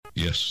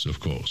Yes, of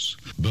course.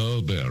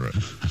 Burl Bearer.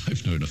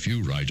 I've known a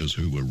few writers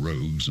who were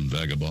rogues and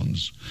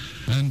vagabonds.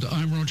 And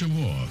I'm Roger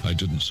Moore. I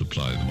didn't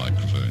supply the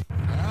microphone.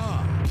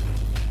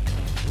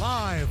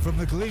 Live from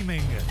the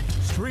gleaming,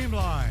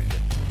 streamlined,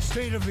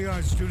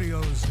 state-of-the-art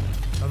studios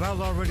of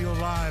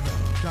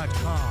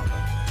OutlawRadioLive.com,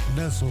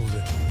 nestled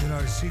in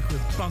our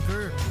secret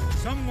bunker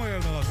somewhere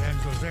in the Los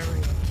Angeles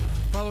area.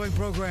 Following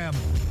program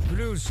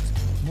produced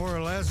more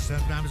or less,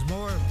 sometimes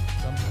more,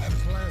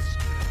 sometimes less,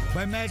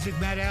 by Magic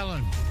Matt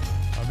Allen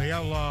on the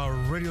Outlaw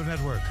Radio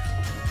Network.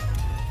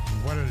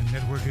 What a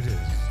network it is.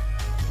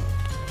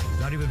 It's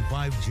not even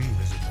 5G.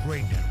 It's a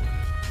great network.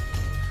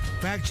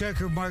 Fact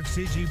checker Mark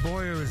C.G.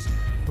 Boyer is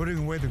putting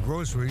away the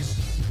groceries.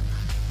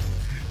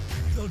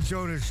 He'll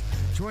join us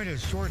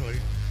shortly.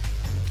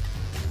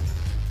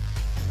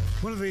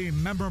 One of the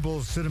memorable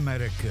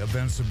cinematic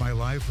events of my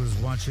life was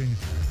watching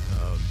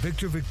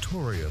Victor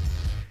Victoria.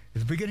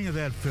 At the beginning of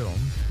that film,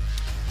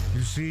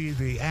 you see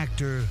the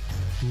actor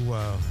who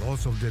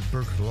also did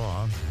Burke's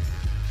Law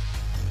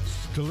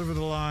deliver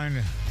the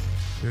line,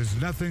 "There's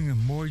nothing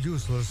more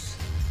useless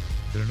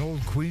than an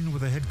old queen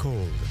with a head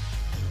cold."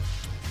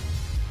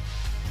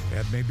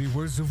 That may be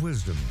words of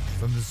wisdom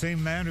from the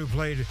same man who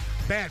played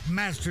Bat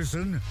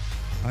Masterson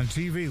on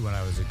TV when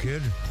I was a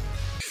kid. Back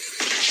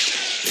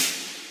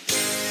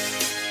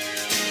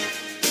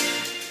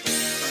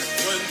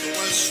when the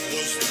West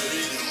was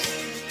very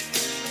young,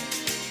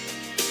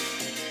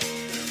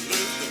 there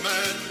lived a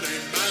man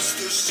named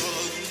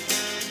Masterson.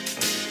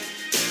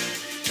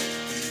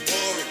 He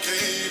wore a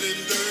cane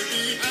and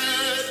dirty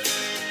hat.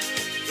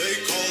 They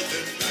called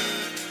him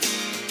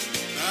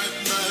Bat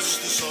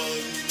Masterson.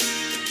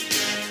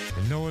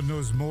 And no one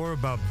knows more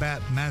about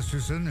Bat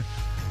Masterson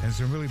and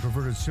some really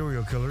perverted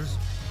serial killers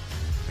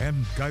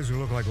and guys who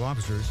look like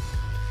lobsters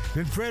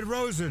than Fred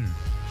Rosen,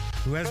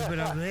 who hasn't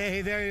been up.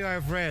 Hey, there you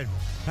are, Fred.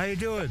 How you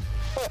doing?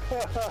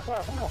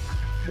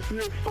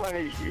 You're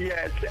funny.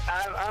 Yes,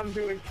 I'm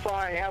doing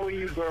fine. How are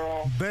you,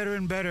 girl? Better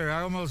and better.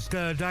 I almost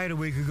died a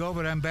week ago,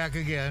 but I'm back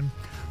again.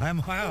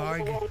 Whoa.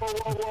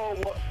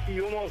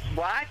 You almost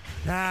what?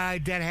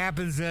 That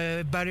happens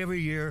about every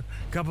year,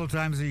 a couple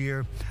times a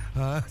year.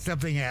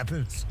 Something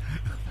happens.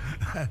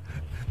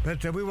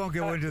 But we won't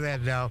go into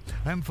that now.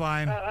 I'm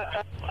fine.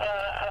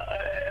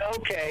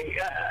 Okay.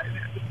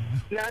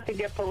 Not to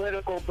get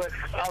political, but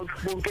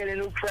we'll get a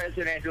new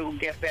president who will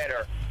get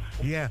better.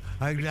 Yeah,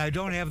 I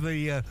don't have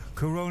the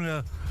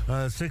corona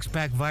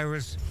six-pack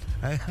virus.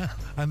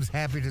 I'm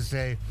happy to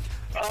say.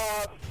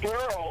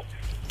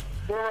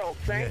 Burl,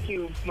 thank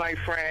you, my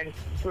friend,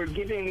 for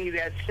giving me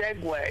that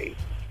segue.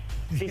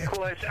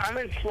 Because I'm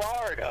in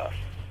Florida.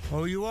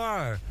 Oh, you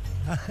are?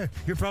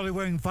 You're probably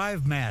wearing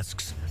 5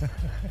 masks.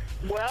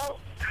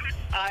 Well,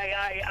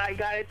 I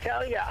got to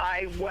tell you,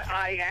 I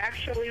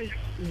actually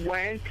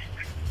went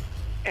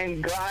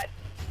and got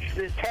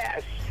the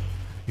test.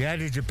 Yeah,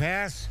 did you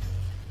pass?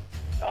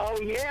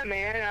 Oh yeah,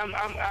 man,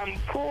 I'm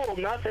cool.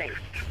 Nothing.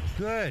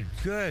 Good.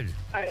 This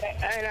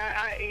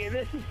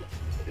is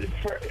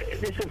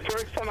the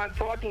first time I'm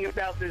talking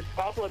about this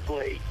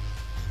publicly.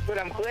 But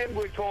I'm glad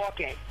we're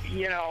talking,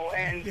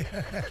 and...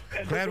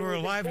 Glad we're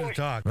alive to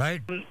talk,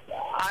 right?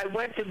 I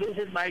went to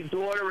visit my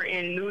daughter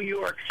in New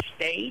York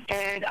State,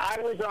 and I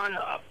was on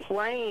a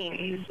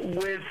plane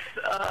with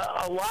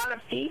a lot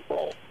of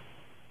people.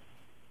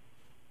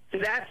 So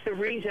that's the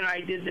reason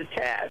I did the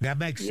test. That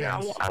makes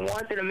sense. I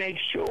wanted to make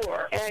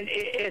sure. And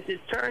as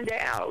it turned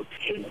out,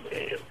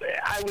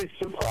 I was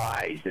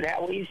surprised at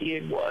how easy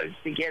it was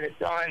to get it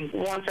done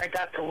once I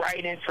got the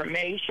right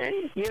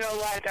information.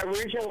 Like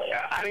originally,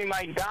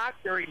 my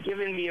doctor had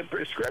given me a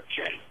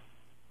prescription.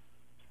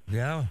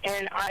 Yeah.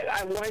 And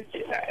I went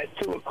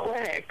to a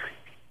clinic,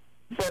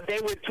 but they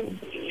were too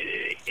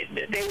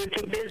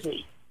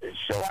busy.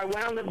 So I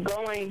wound up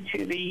going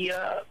to the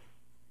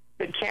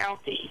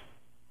county.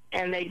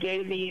 And they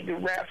gave me the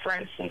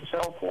reference and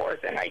so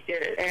forth, and I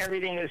did it. And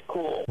everything is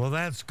cool. Well,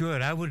 that's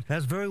good.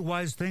 That's very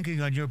wise thinking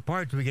on your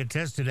part to get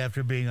tested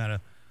after being on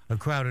a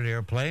crowded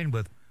airplane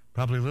with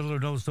probably little or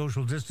no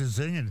social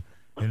distancing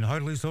and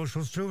hardly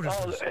social students.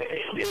 Oh,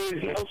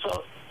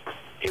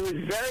 it was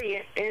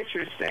very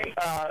interesting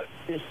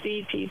to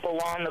see people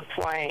on the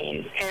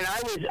plane. And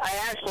I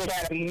actually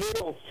had a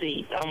middle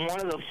seat on one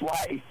of the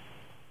flights.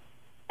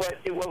 But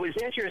what was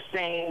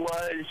interesting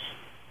was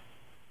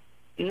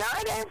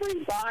not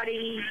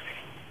everybody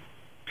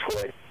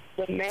put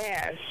the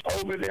mask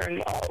over their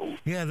nose.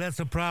 Yeah, that's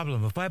a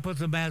problem. If I put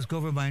the mask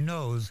over my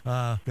nose,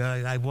 I'm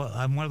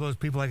one of those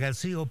people. I got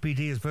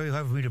COPD. It's very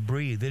hard for me to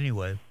breathe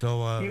anyway.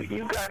 So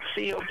you got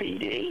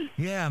COPD?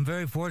 Yeah, I'm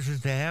very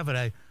fortunate to have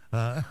it.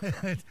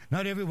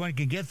 Not everyone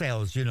can get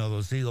those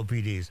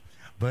COPDs,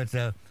 but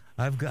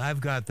I've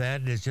got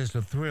that, and it's just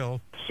a thrill.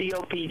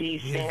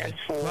 COPD stands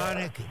for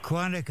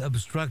chronic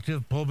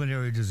obstructive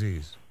pulmonary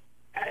disease.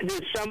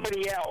 There's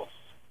somebody else.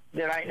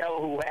 that I know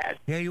who has.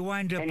 Yeah, you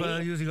wind up And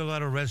he- using a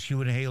lot of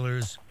rescue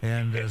inhalers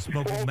and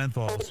smoking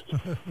menthols.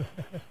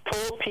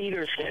 Paul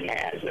Peterson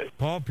has it.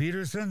 Paul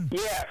Peterson?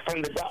 Yeah,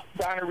 from the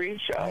Donna Reed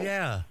show.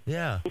 Yeah,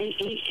 yeah.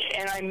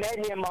 And I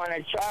met him on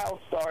a Child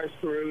Stars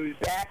cruise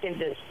back in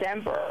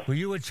December. Were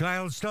you a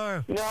child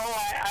star? No,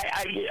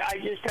 I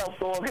just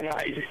helped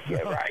organize it.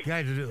 Yeah, right.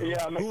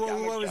 Yeah, I'm a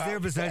who was there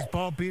child besides star.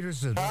 Paul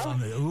Peterson? Huh?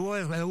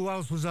 Who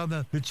else was on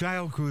the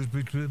child cruise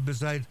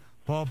besides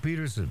Paul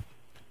Peterson?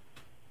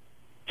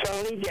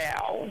 Tony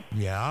Dow,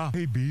 Yeah.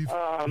 Hey, Beef.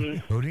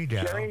 Tony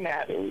Dow. Jerry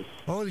Mathers,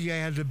 Oh, yeah, I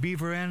had the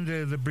Beaver and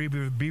the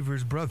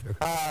Beaver's brother.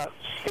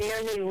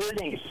 Stanley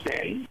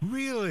Livingston.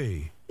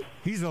 Really?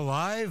 He's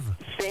alive?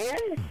 Stan,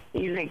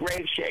 he's in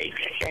great shape,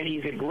 and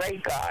he's a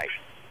great guy.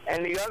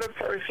 And the other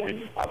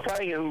person, I'll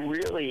tell you, who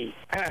really,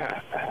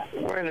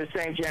 we're in the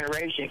same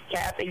generation,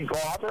 Kathy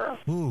Garber.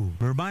 Ooh,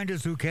 remind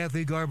us who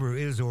Kathy Garber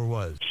is or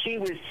was. She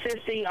was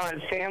Sissy on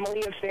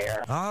Family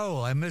Affair.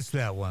 Oh, I missed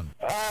that one.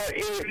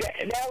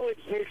 That was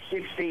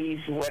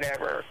mid-60s,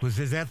 whatever.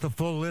 Is that the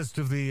full list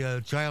of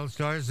the child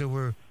stars that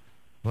were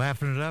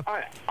laughing it up?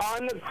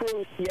 On the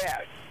cruise,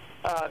 yes.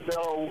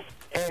 Though,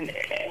 and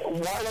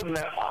one of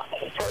the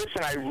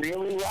person I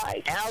really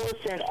like,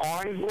 Allison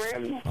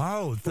Arngrim.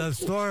 Oh, the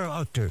Thor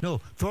Utter. No,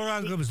 Thor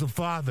Arngrim is the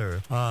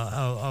father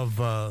of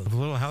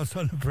Little House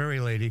on the Prairie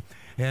Lady,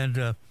 and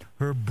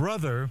her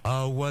brother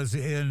was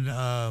in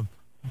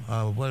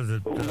what is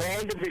it?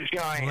 Land of the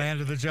Giants.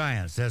 Land of the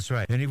Giants. That's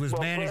right. And he was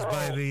Well, managed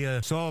by Burl-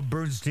 the Saul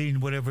Bernstein,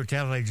 whatever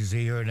talent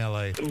agency here in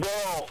L.A.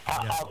 Well,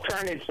 I'll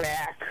turn it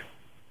back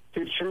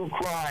to true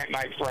crime,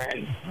 my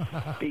friend,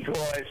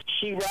 because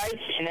she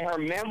writes in her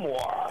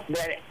memoir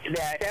that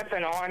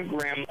Stephen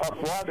Arngrim, her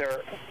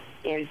brother,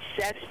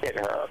 incested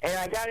her. And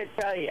I got to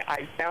tell you,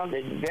 I found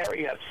it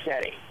very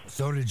upsetting.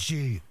 So did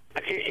she.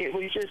 It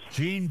was just,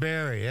 Gene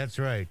Barry. That's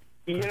right.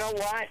 you know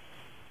what?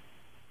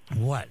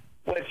 What?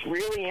 What's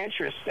really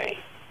interesting,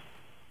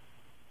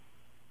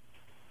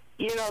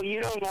 you know,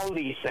 you don't know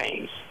these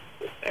things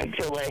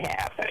until they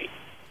happen.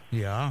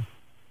 Yeah.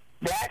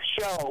 That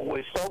show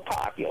was so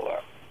popular,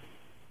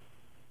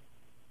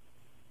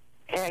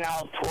 and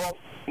I'll talk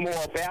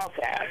more about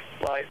that,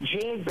 but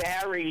Gene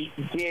Barry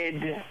did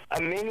a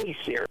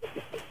miniseries,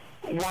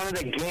 one of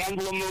the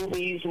Gambler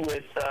movies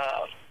with,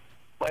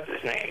 what's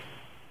his name?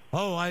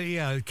 Oh,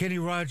 yeah, Kenny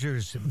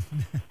Rogers.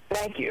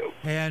 Thank you.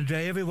 And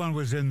everyone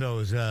was in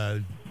those.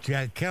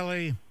 Jack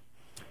Kelly,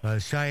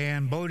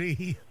 Cheyenne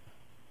Bodie.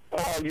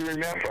 Oh, you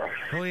remember?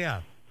 Oh,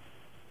 yeah.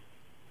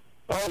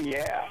 Oh,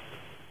 yeah.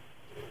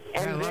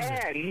 I And loved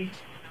then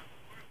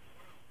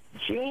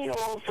Gene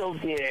also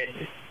did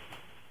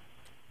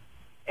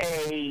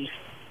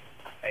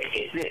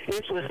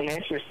this was an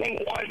interesting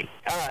one.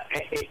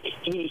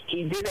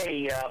 He did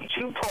a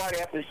two-part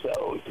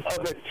episode of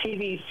a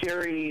TV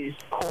series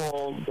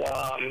called,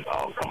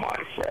 oh, come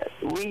on, Fred.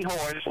 Lee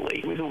Horsley.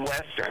 It was a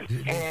Western.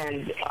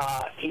 And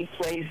he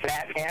plays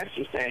Bat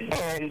Masterson.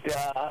 And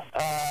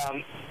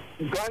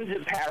Guns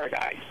of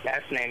Paradise,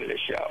 that's the name of the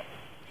show.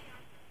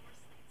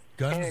 And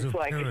Guns it's of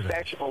like Paradise. a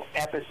special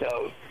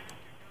episode.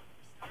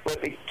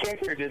 But the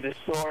kicker to the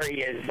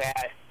story is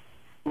that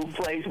who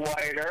plays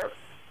Wyatt Earp?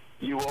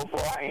 Hugh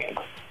O'Brien.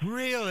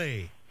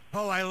 Really?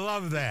 Oh, I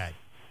love that.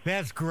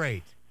 That's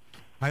great.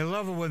 I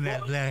love it when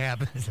that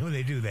happens, when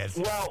they do that.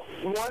 Well,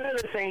 one of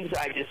the things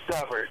I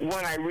discovered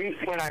when I was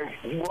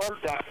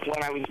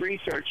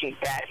researching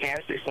Bat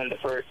Masterson, the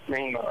first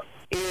Dreamer,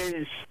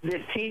 is the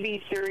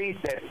TV series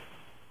that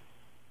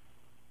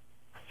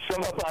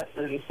some of us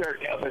of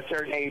a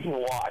certain age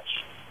will watch,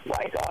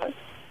 like us.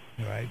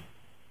 Right.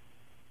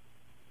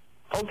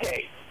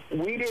 Okay,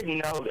 we didn't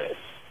know this.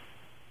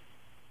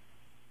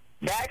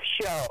 That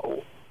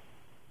show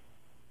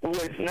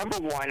was, number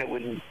one, it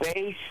was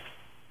based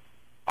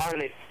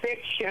on a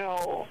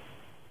fictional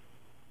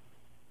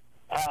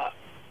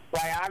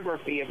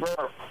biography of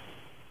Earp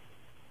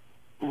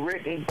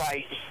written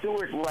by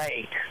Stuart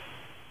Lake,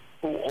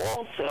 who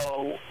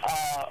also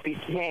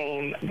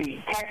became the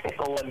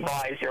technical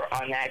advisor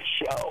on that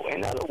show.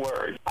 In other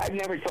words, I've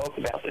never talked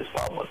about this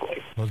publicly.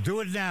 Well, do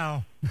it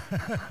now.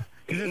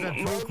 This is a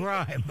true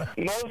crime.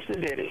 Most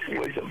of it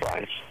was a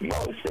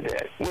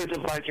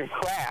bunch of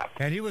crap.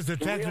 And he was the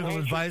technical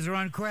advisor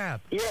on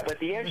crap. Yeah, but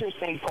the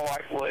interesting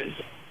part was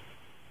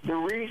the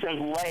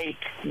reason Lake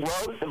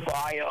wrote the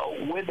bio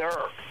with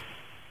Earp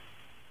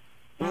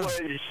was,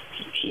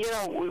 you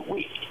know,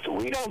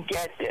 we don't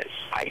get this,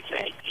 I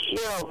think.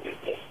 You know,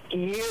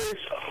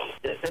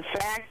 the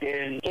fact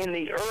is, in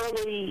the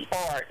early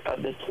part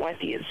of the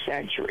 20th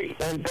century,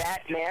 when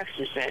Bat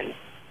Masterson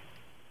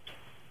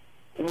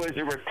was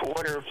a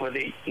reporter for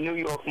the New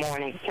York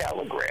Morning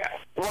Telegraph,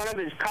 one of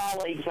his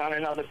colleagues on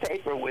another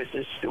paper was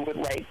this Stuart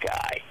Lake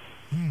guy.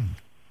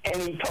 And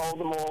he told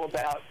them all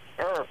about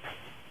Earp.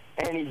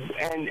 And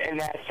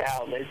that's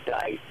how this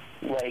guy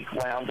Lake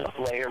wound up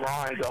later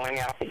on going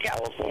out to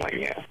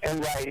California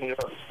and writing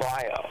Earp's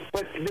bio.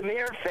 But the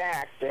mere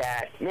fact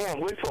that, man,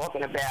 we're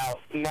talking about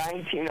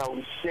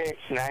 1906,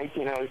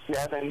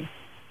 1907,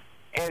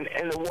 and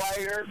the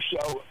Wyatt Earp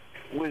show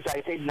was,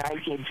 I think,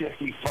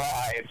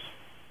 1955.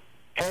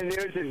 And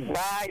there's a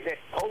guy that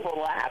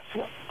overlaps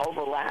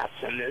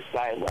in this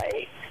guy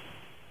Lake.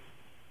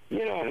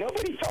 You know,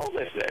 nobody told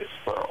us this,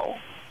 Pearl.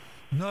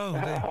 No,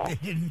 they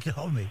didn't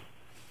tell me.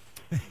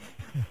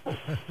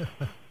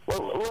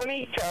 Well, let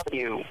me tell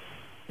you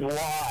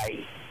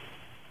why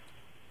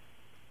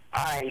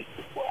I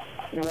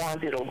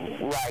wanted to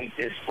write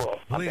this book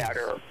about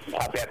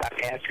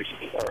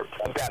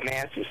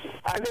Masterson.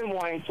 I've been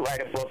wanting to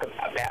write a book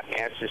about Matt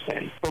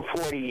Masterson for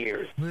 40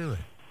 years. Really?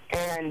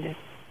 And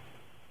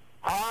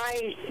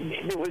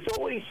there was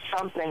always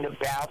something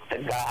about the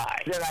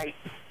guy that I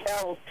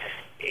felt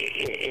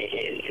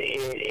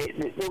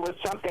there was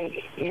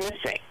something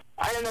missing.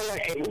 I don't know,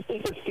 it was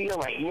just a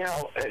feeling, you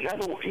know.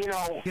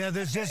 Yeah,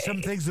 there's just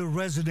some things that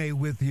resonate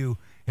with you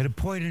at a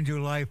point in your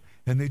life,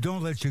 and they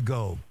don't let you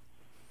go.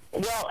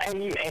 Well,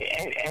 and you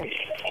and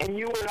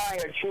I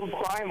are true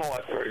crime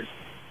authors.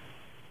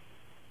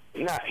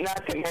 Not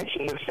to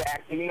mention the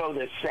fact, you know,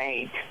 the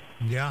Saint.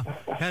 Yeah,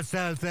 that's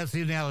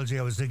the analogy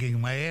I was thinking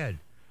in my head.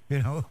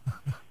 You know,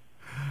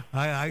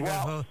 I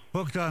got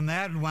hooked on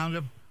that and wound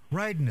up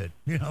writing it.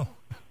 You know,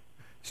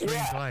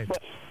 strange life.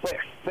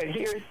 But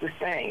here's the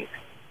thing.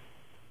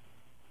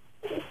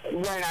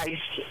 When I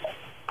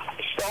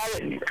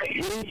started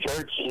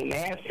researching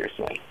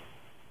Masterson,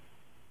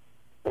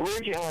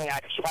 originally I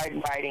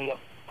tried writing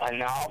a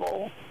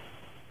novel.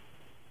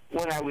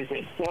 When I was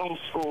in film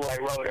school, I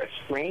wrote a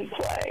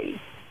screenplay.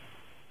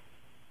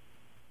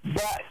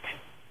 But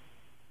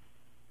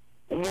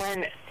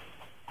when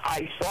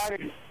I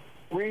started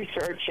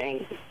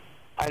researching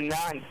a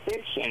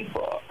nonfiction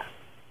book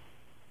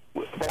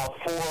about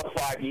 4 or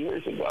 5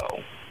 years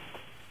ago,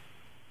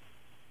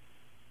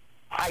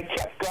 I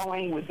kept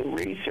going with the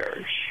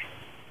research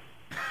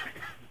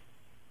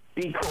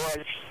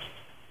because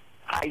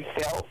I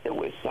felt there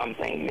was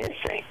something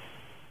missing.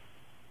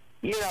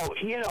 You know.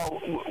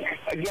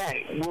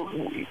 Again,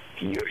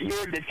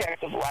 you're a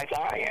detective like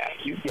I am.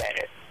 You get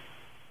it.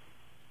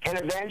 And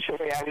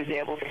eventually, I was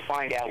able to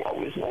find out what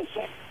was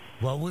missing.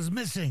 What was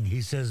missing?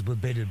 He says with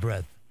bated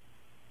breath.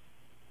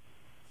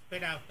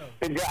 Spit out those.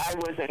 The guy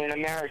wasn't an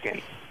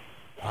American.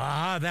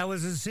 Ah, that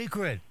was his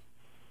secret.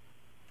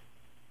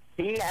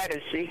 He had a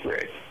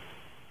secret.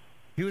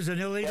 He was an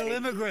illegal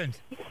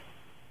immigrant.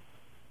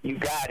 You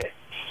got it.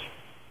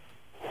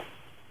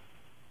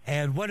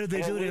 And what did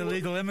they do to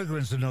illegal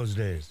immigrants in those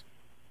days?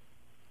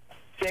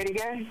 Say it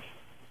again?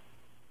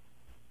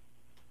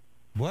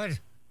 What?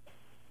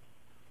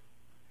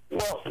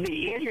 Well,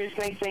 the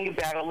interesting thing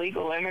about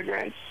illegal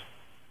immigrants,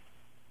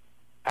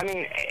 I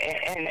mean,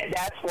 and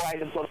that's why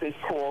the book is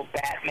called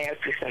Bat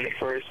Masterson, the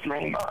First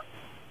Dreamer.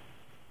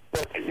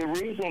 But the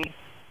reason,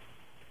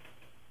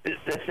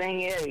 the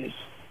thing is,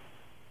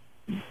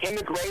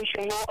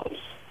 immigration laws,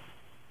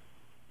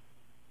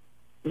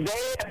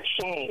 they have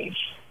changed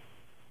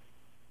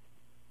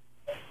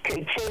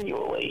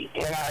continually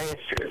in our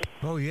history.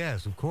 Oh,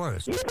 yes, of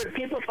course. Yeah, but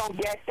people don't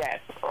get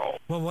that, bro.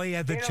 Well, you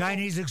had the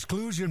Chinese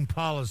exclusion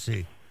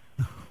policy,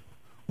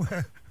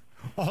 where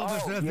all of a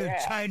sudden the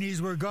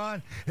Chinese were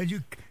gone, and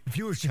if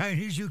you were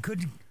Chinese, you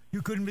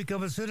couldn't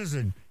become a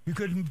citizen. You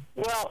couldn't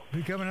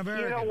become an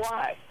American. You know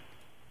what?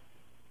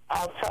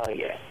 I'll tell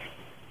you.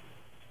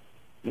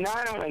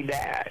 Not only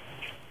that,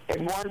 at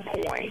one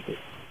point,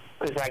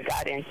 because I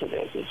got into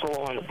this, it's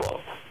all in the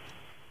book.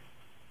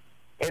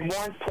 At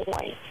one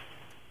point,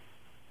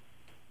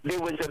 there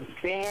was a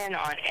ban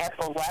on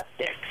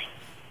epileptics.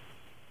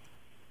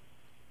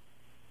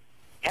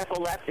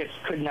 Epileptics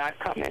could not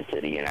come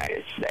into the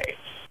United States.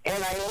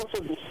 And I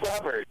also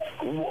discovered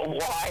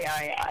why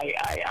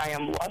I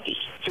am lucky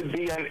to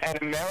be an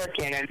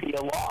American and be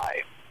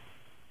alive.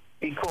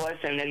 Because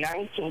in the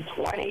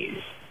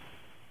 1920s,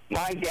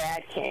 my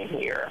dad came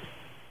here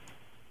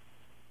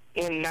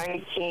in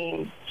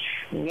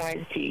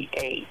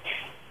 1928.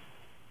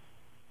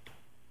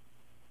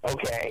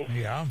 Okay?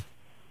 Yeah.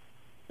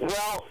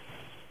 Well,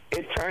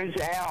 it turns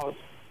out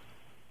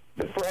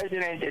the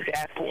president at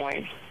that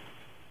point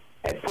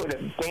had put a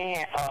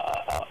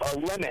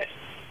limit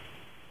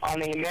on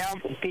the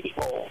amount of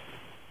people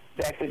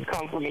that could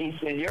come from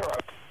Eastern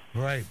Europe.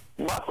 Right.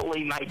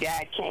 Luckily, my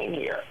dad came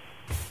here.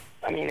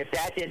 I mean, if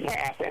that didn't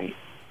happen,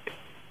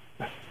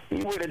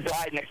 he would have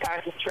died in a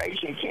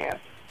concentration camp,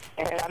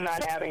 and I'm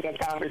not having a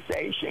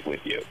conversation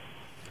with you.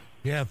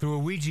 Yeah, through a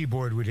Ouija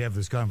board we'd have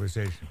this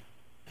conversation.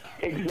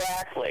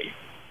 Exactly.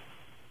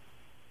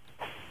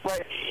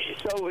 But,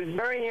 so it was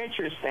very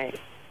interesting.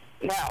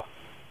 Now,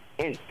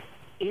 here's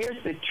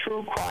the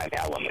true crime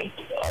element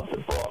of the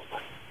book.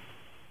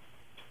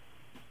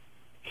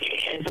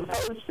 As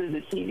opposed to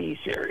the TV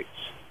series,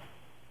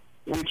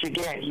 which,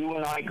 again, you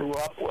and I grew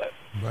up with.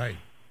 Right.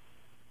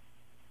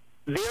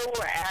 There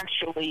were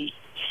actually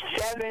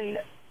 7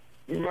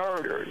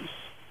 murders,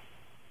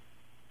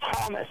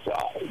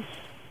 homicides,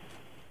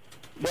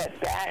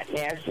 that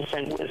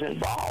Masterson was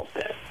involved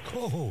in.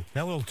 Oh,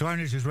 that will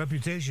tarnish his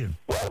reputation.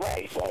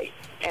 Wait.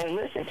 And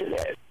listen to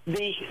this.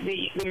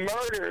 The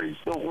murders,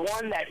 the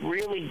one that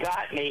really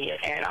got me,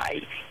 and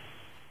I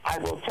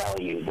will tell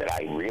you that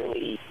I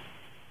really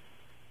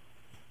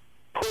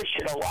push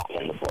it a lot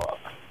in the book.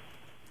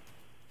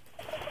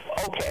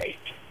 Okay.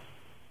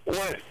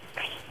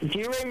 Do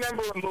you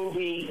remember a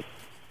movie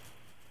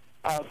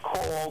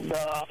called,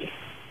 oh,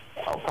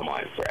 come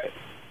on, Fred.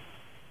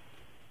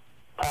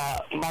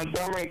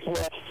 Montgomery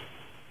Clift.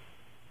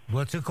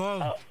 What's it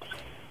called?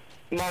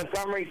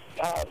 Montgomery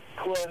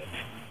Clift.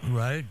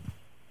 Right.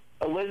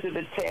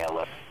 Elizabeth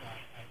Taylor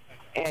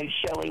and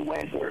Shelley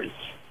Winters.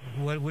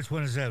 Which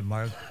one is that,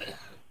 Mark?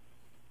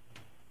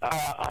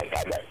 I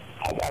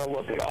gotta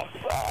look it up.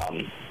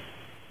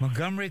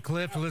 Montgomery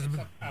Clift,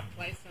 Elizabeth.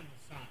 Place in the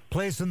Sun.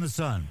 Place in the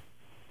Sun.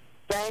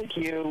 Thank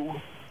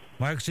you.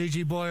 Mark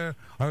C.G. Boyer,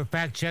 our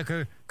fact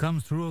checker,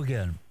 comes through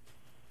again.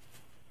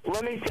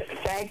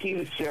 Thank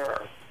you,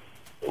 sir.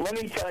 Let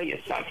me tell you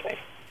something.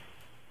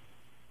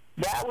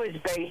 That was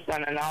based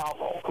on a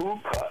novel.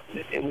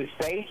 It was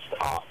based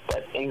on,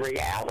 but in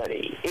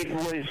reality, it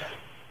was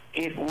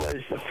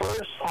the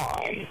first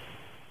time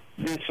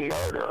this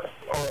murder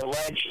or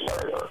alleged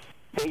murder,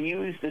 they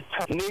used the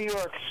term New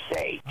York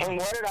State. And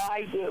what did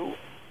I do?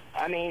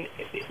 I mean,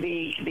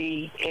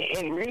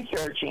 in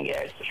researching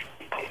it,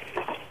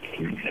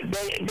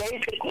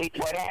 basically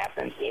what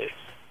happens is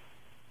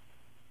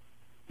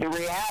the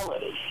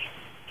reality.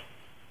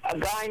 A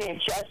guy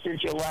named Chester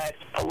Gillette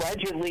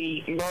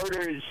allegedly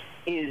murders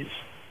his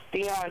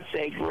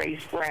fiancee,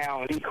 Grace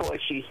Brown,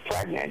 because she's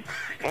pregnant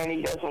and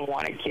he doesn't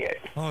want a kid.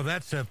 Oh,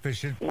 that's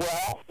sufficient.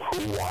 Well, who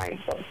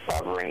winds up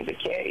covering the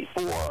case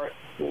for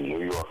the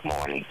New York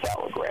Morning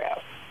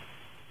Telegraph?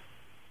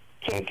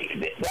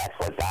 That's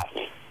what got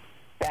me.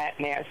 Pat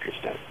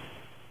Masterson.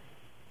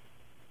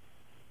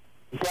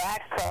 That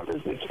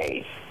covers the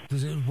case.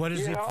 What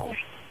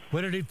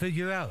did he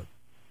figure out?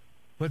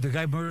 What, the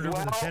guy murdered her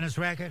with a tennis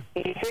racket?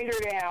 He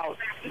figured out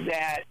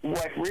that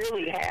what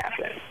really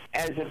happened,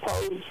 as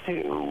opposed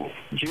to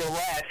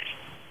Gillette,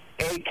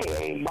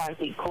 a.k.a.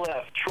 Monty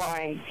Clift,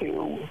 trying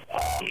to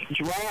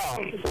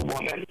drown the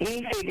woman,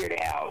 he figured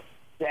out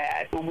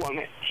that the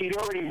woman, she'd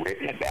already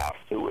written about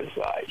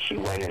suicide. She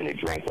went in to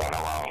drink on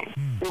her own.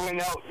 There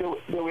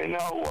were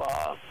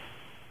no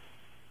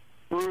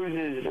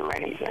bruises or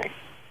anything.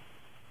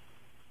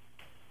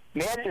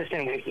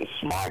 Matheson was a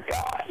smart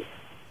guy.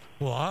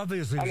 Well,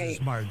 obviously he's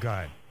a smart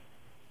guy.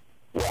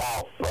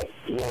 Well, but,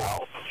 you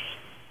know,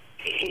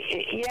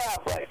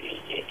 but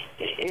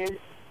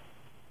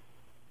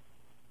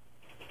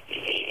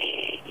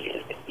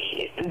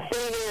the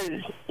thing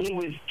is, he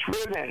was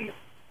driven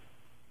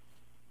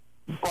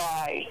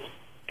by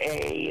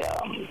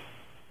an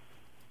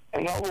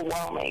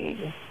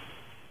overwhelming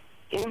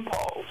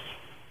impulse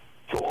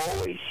to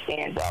always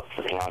stand up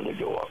for the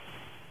underdog.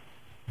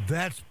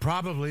 That's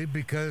probably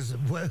because,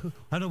 well,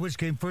 I don't know which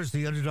came first,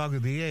 the underdog or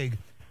the egg,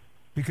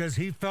 because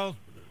he felt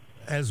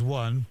as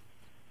one,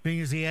 being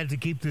as he had to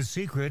keep this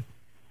secret,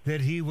 that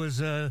he was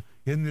in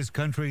this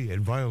country in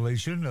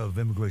violation of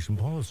immigration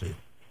policy.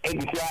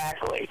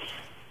 Exactly.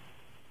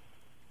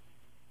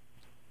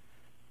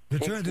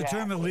 The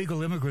term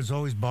illegal immigrants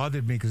always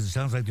bothered me because it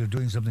sounds like they're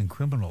doing something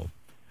criminal.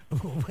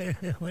 Well, you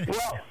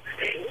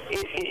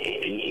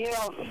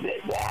know,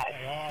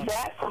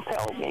 that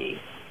propelled me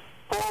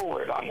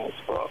forward on this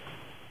book.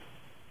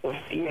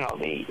 You know,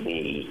 the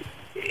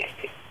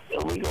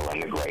illegal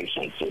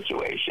immigration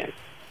situation.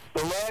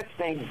 The last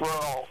thing,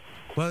 Burl.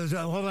 Well,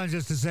 hold on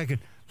just a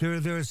second.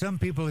 There are some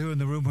people here in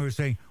the room who are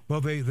saying, well,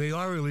 they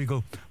are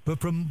illegal, but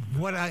from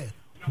what No, we're saying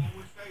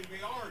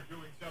they are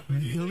doing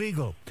something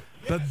illegal.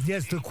 But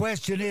yes, the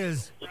question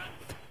is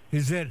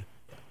that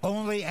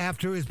only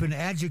after it's been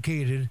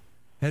educated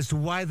as to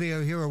why they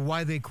are here or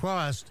why they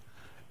crossed,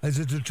 is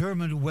it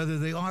determined whether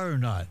they are or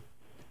not.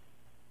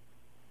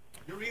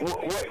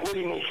 What do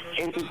you mean?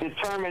 Is it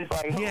determined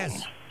by whom?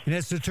 Yes, and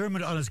it's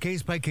determined on a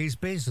case-by-case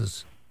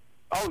basis.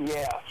 Oh,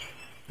 yeah.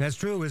 That's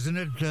true, isn't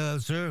it,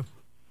 sir?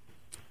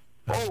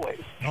 Always.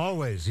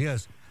 Always,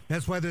 yes.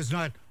 That's why there's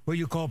not what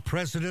you call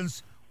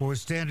precedents or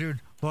standard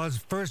laws.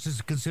 First,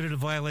 it's considered a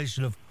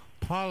violation of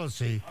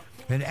policy,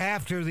 and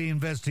after the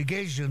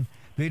investigation,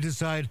 they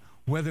decide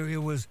whether it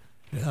was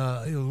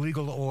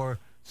illegal or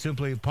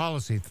simply a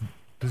policy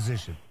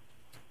position.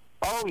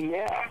 Oh,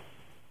 yeah.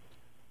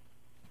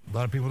 A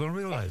lot of people don't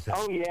realize that.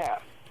 Oh, yeah.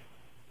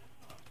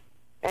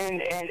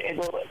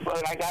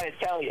 But I got to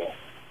tell you,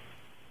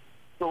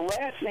 the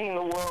last thing in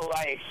the world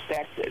I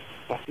expected,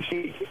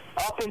 see,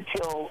 up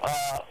until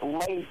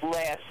late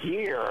last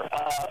year,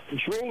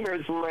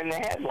 Dreamers were in the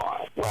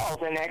headline. Well,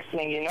 the next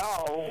thing you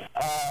know,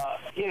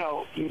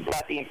 you've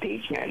got the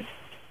impeachment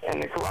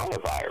and the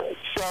coronavirus.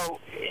 So,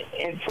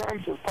 in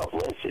terms of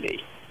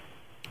publicity,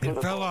 it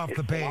fell off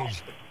the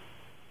page.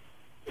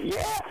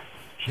 Yeah.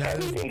 Yeah,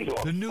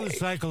 the news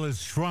cycle has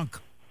shrunk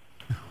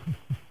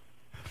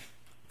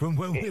from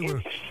when we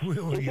were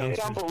young. young.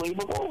 It's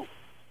unbelievable.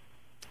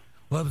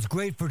 Well, it's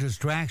great for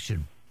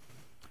distraction,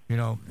 you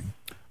know.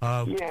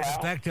 In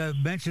fact, I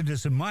mentioned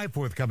this in my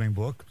forthcoming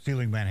book,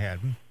 Stealing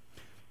Manhattan,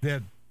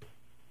 that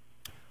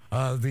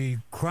the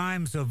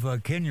crimes of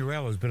Ken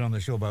Urell has been on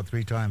the show about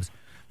 3 times.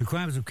 The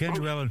crimes of Ken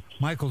Urell and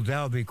Michael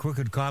Dowd, the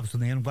crooked cops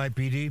in the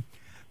NYPD,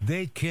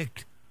 they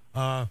kicked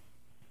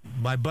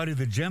my buddy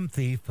the gem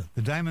thief,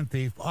 the diamond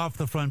thief, off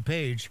the front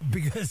page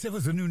because it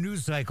was a new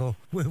news cycle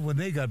when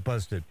they got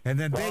busted, and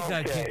then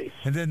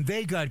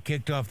they got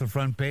kicked off the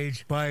front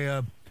page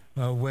by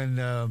when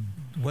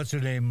what's her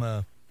name,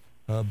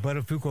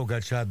 Buttafuoco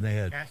got shot in the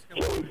head.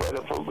 Joey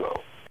Buttafuoco.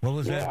 What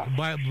was that?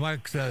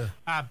 Mark's.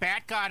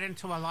 Bat got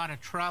into a lot of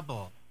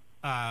trouble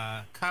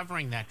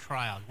covering that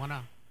trial. You want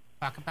to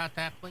talk about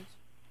that, please?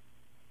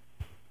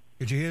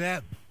 Did you hear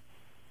that?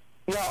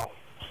 No.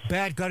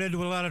 Bat got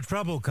into a lot of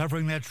trouble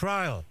covering that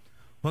trial.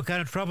 What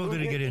kind of trouble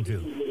did he get into?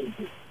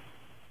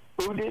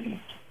 Who didn't?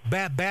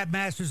 Bat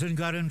Masterson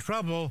got in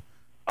trouble.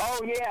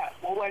 Oh, yeah.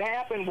 Well, what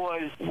happened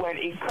was when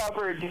he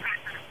covered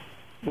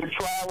the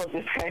trial of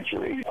the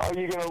century. Oh,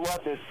 you're going to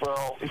love this,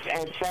 Pearl.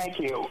 And thank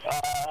you.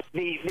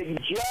 The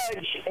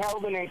judge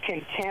held him in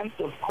contempt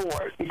of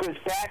court because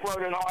Bat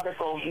wrote an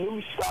article,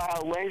 New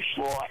Style Lynch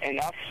Law in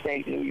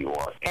upstate New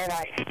York. And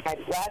I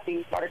got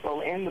the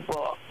article in the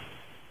book.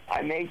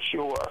 I made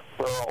sure,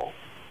 Pearl,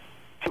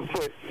 to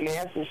put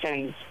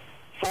Masterson's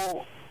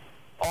full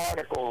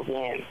articles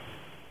in.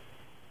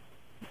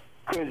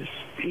 Because,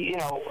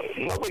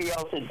 nobody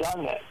else had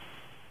done this.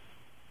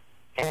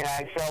 And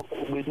I felt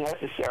it was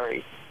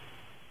necessary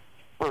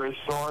for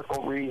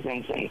historical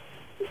reasons and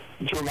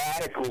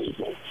dramatic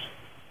reasons.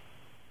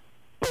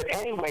 But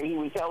anyway, he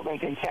was held in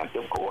contempt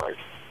of court.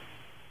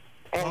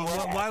 And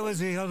why was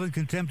he held in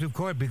contempt of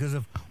court? Because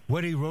of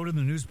what he wrote in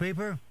the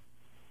newspaper?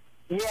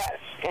 Yes,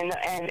 and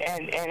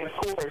of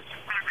course,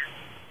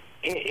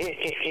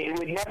 it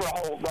would never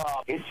hold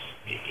up. It's,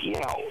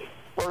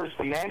 First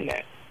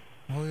Amendment.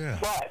 Oh, yeah.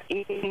 But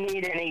he didn't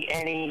need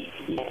any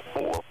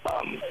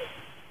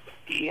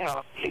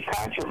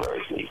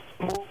controversy.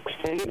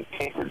 The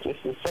newspaper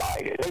just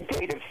decided. They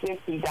paid a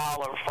 $50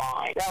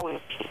 fine. That was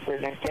cheaper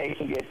than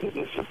taking it to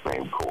the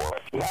Supreme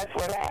Court. That's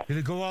what happened. Did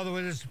it go all the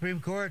way to the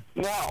Supreme Court?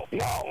 No,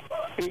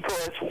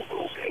 because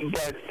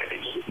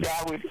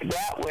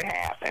that would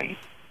happen.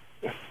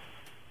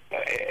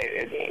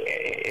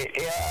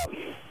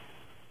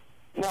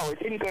 No, it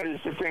didn't go to the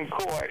Supreme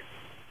Court.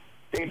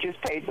 They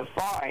just paid the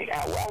fine.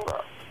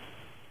 However,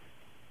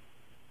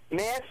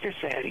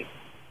 Masterson,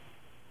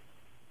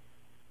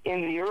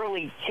 in the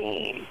early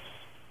teens,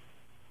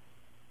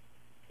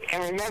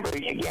 and remember,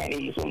 again,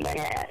 he's in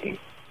Manhattan.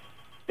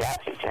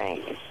 That's the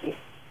thing.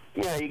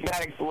 You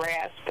got to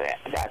grasp that.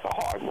 That's a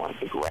hard one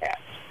to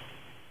grasp.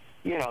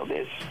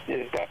 This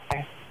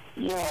guy.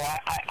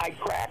 I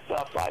cracked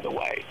up, by the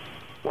way,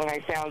 when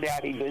I found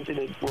out he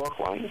visited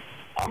Brooklyn.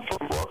 I'm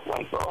from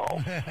Brooklyn,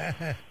 Pearl.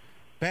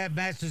 Bat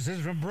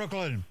Masterson's from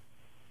Brooklyn.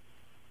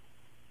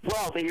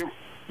 Well, the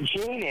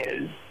gene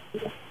is.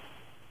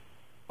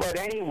 But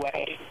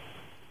anyway,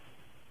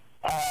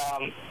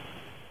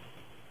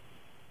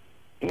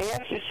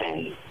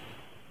 Masterson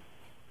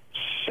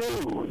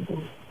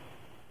sued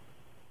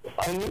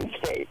a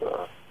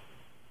newspaper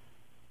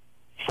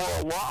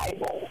for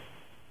libel.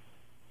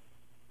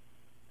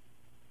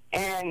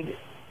 And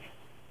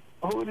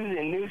who did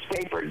the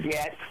newspaper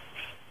get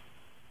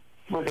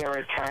for their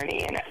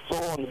attorney? And it's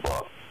all in the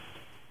book.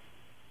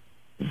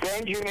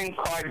 Benjamin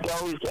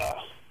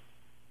Cardoza,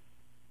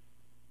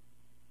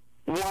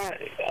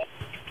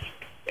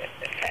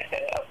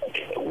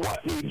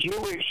 the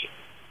Jewish,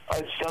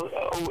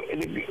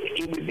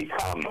 he would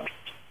become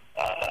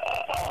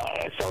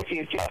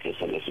Associate Justice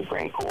of the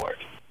Supreme Court.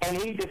 And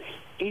he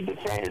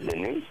defended the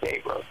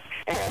newspaper.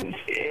 And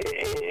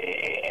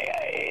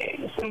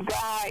some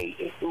guy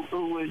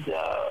who was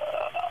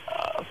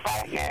a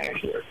fight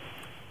manager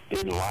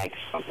didn't like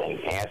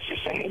something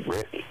Masterson had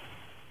written.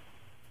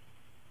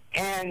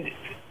 And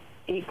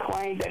he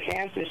claimed that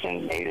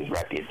Masterson made his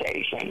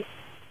reputation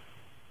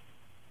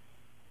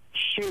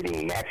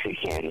shooting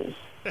Mexicans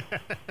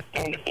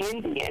and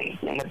Indians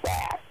in the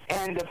back.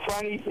 And the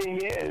funny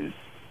thing is,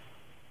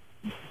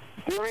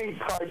 during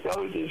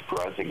Cardoza's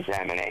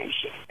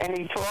cross-examination, and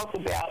he talked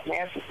about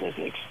Masterson's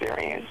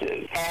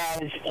experiences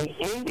as an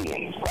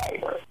Indian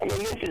fighter. I mean,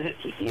 this is,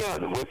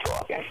 we're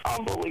talking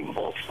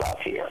unbelievable stuff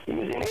here. He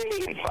was an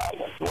Indian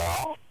fighter.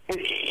 Well,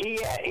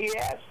 he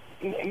asked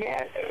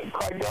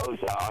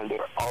Cardoza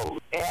under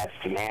oath,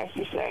 asked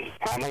Masterson,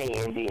 how many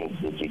Indians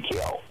did you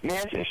kill?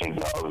 Masterson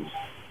goes,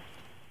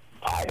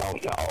 I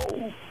don't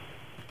know.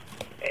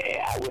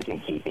 I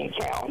wasn't keeping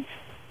count.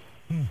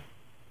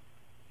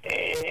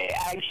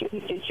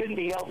 It shouldn't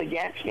be held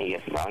against me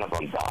if none of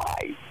them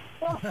died.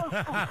 I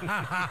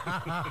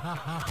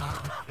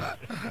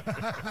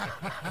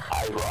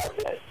love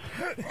it.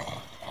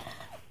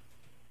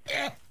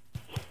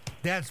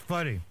 That's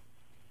funny.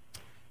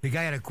 The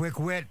guy had a quick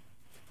wit.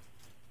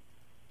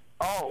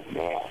 Oh,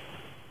 man.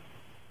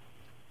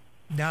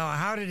 Now,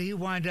 how did he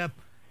wind up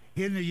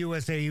in the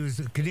USA? He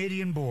was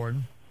Canadian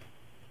born.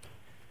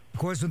 Of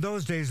course, in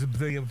those days,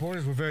 the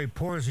borders were very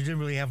porous. You didn't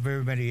really have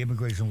very many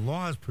immigration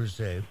laws, per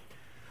se.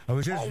 How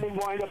did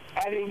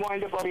he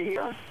wind up over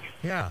here?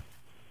 Yeah.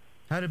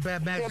 How did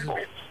Bat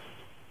Masterson...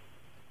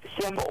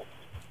 Simple.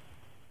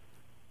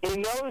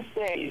 In those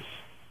days,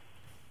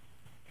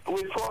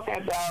 we're talking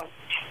about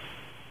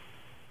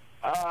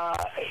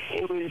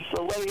It was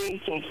the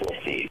late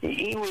 1850s.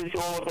 He was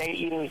all of 8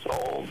 years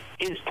old.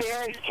 His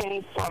parents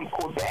came from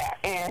Quebec,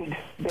 and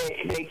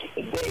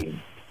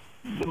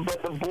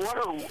but the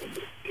border,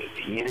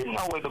 you didn't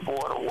know where the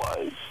border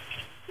was.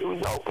 It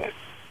was open.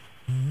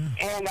 Mm-hmm.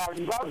 And our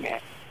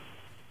government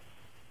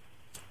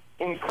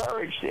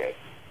encouraged it,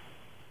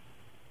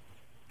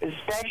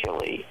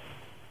 especially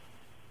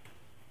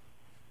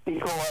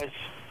because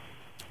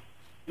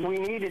we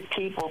needed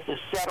people to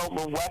settle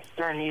the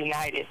western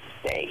United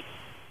States.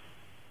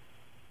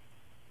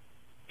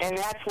 And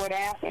that's what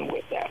happened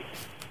with them.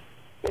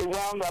 They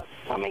wound up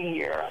coming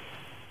here.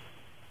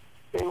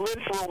 They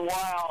lived for a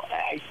while,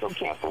 I still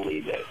can't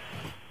believe it,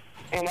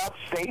 in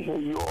upstate New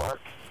York.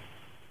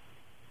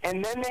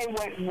 And then they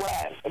went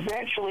west,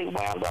 eventually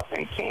wound up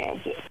in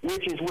Kansas,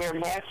 which is where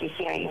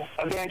Masterson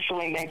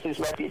eventually makes his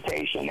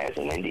reputation as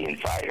an Indian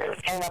fighter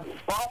and a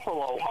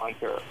buffalo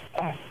hunter.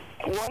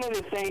 One of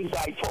the things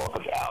I talk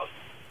about,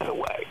 by the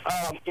way,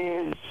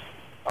 is,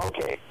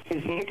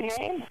 his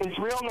nickname, his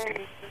real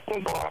name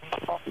is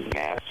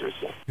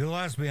Masterson. You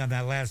lost me on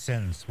that last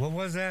sentence. What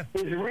was that?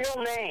 His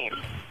real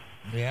name.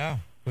 Yeah,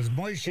 was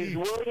Moishe. Is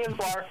William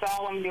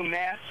Bartholomew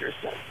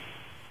Masterson.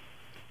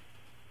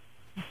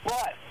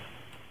 But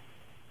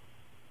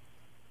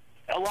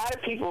a lot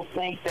of people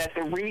think that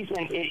the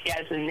reason it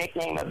has the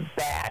nickname of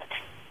Bat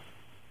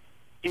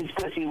is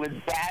because he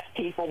would bat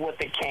people with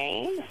a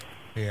cane.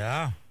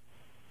 Yeah.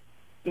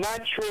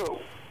 Not true.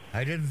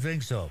 I didn't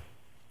think so.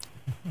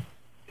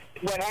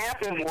 What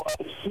happened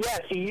was,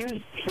 yes,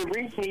 the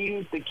reason he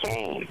used the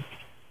cane,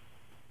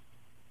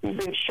 he'd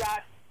been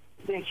shot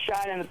in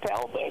the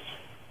pelvis.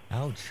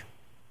 Ouch.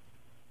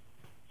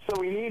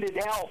 So he needed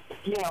help,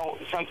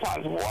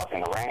 sometimes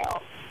walking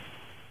around.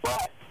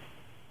 But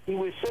he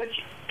was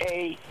such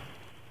a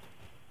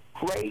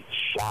great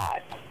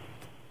shot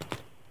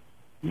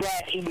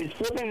that he was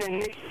given the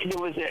nickname.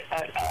 There was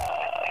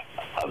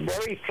a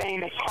very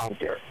famous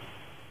hunter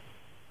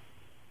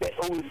that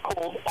was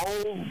called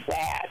Old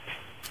Bat.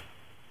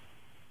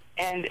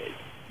 And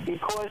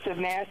because of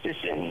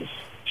Masterson's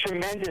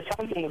tremendous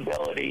hunting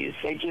abilities,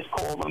 they just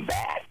called him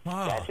Bat.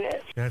 Oh, that's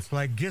it. That's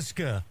like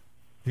Giska,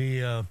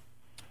 the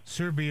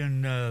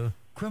Serbian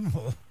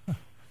criminal,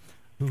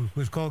 who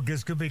was called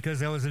Giska because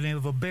that was the name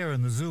of a bear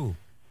in the zoo.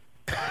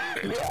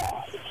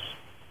 Yeah.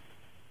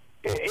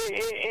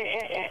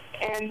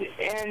 And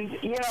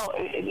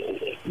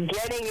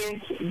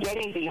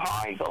getting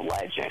behind the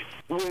legend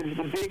was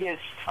the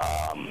biggest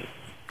thing.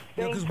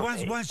 Because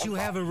once you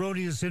have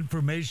erroneous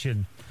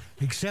information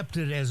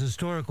accepted as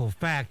historical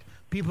fact,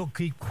 people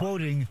keep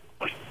quoting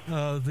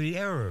the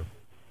error.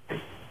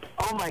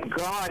 Oh my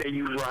God, are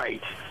you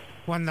right?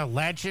 When the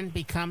legend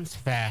becomes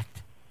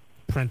fact,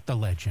 print the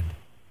legend.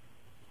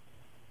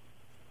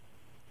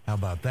 How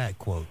about that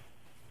quote?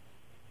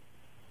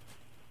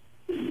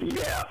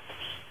 Yeah.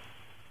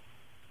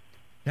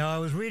 Now, I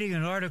was reading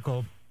an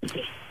article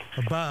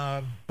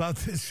about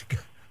this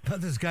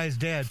guy's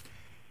dad.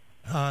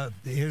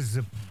 This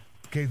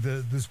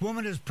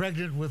woman is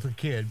pregnant with a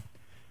kid.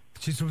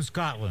 She's from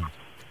Scotland.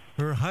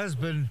 Her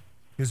husband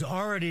is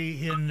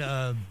already in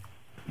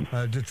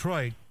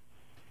Detroit.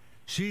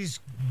 She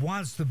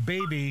wants the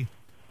baby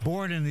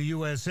born in the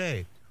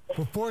USA.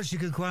 Before she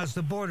can cross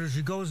the border,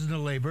 she goes into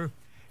labor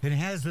and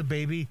has the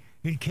baby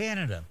in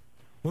Canada.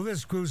 Well,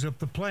 this screws up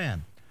the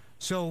plan.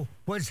 So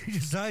what she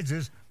decides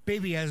is,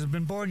 baby hasn't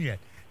been born yet.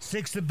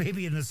 Sticks the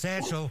baby in the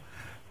satchel,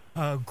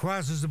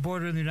 crosses the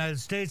border in the United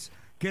States,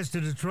 gets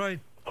to Detroit,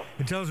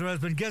 and tells her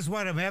husband, guess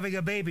what, I'm having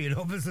a baby, and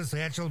opens the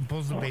satchel and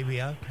pulls the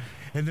baby out.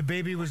 And the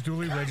baby was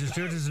duly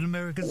registered as an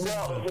American citizen.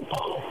 You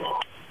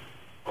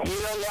know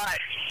what?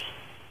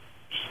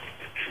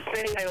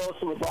 The thing I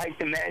also would like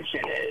to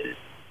mention is,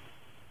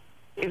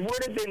 it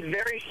would have been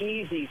very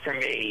easy for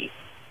me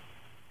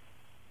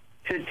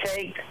to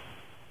take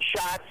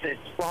shots at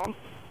Trump,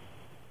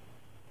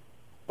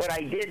 but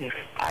I didn't.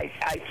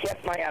 I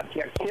kept my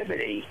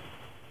objectivity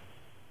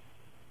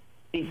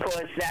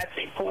because that's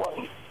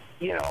important.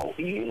 You know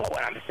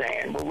what I'm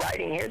saying. We're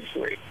writing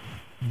history.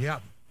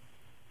 Yep.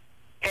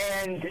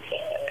 And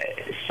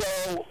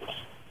so,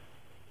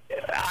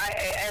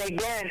 and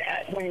again,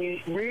 when you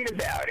read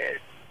about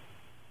it,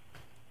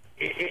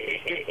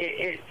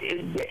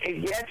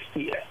 it gets to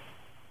you.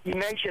 You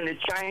mentioned the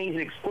Chinese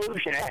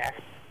Exclusion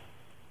Act,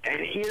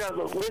 and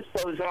the list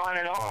goes on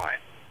and on.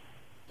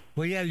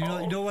 Well, yeah,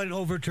 you know what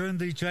overturned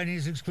the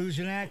Chinese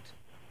Exclusion Act?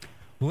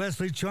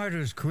 Wesley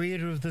Charters,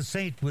 creator of the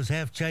Saint, was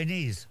half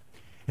Chinese,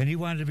 and he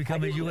wanted to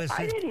become a U.S.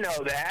 citizen. I didn't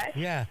know that.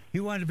 Yeah, he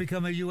wanted to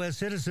become a U.S.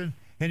 citizen,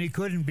 and he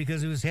couldn't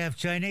because he was half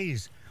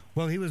Chinese.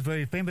 Well, he was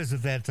very famous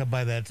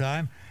by that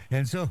time,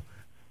 and so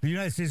the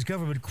United States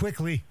government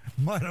quickly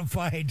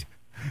modified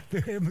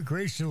their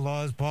immigration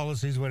laws,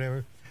 policies,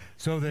 whatever,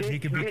 so that he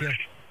could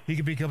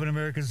become an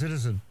American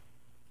citizen.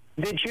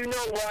 Did you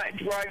know what,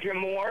 Roger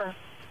Moore?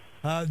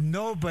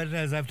 No, but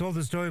as I've told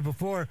the story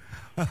before,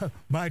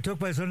 I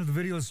took my son to the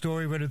video store.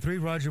 He rented 3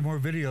 Roger Moore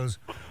videos.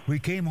 We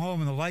came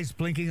home and the light's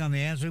blinking on the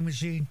answering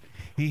machine.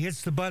 He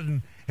hits the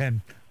button and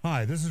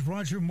Hi, this is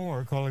Roger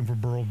Moore calling for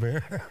Burl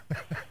Bear.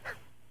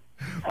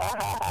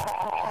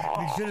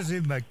 You should have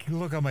seen my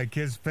look on my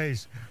kid's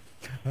face.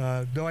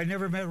 Though I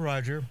never met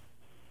Roger.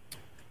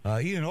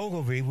 Ian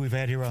Ogilvy, we've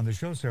had here on the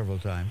show several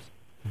times.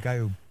 The guy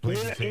who played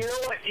the scene.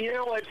 You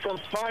know what's so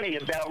funny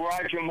about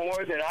Roger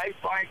Moore that I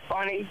find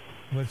funny?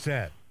 What's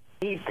that?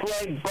 He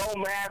played Bo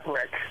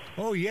Maverick.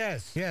 Oh,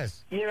 yes.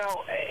 You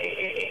know,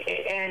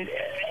 and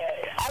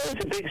I was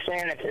a big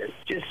fan of his,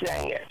 just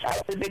saying it.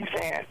 I was a big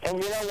fan.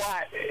 And you know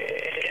what?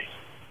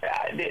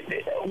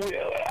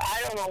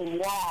 I don't know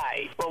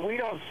why, but we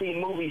don't see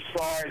movie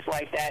stars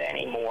like that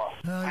anymore.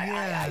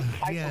 Yeah.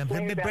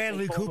 complain about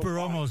Bradley this all the Cooper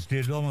time. almost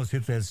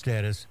hit that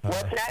status.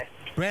 What's that?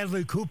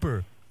 Bradley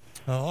Cooper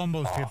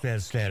almost hit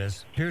that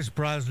status. Pierce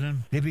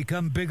Brosnan, they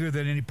become bigger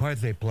than any part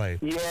they play.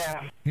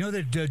 Yeah. You know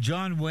that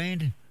John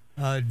Wayne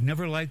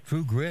never liked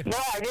True Grit? No,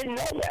 I didn't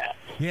know that.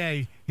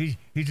 Yeah, he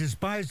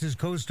despised his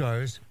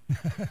co-stars.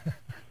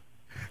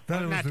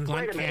 Thought it Wasn't was that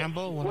Glenn Wait a minute.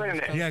 Campbell? one of Wait a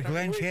his minute. Yeah, co-stars?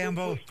 Glenn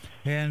Campbell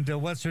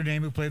and what's her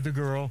name who played the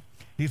girl.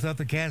 He thought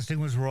the casting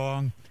was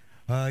wrong.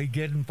 He'd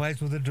get in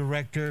fights with the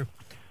director,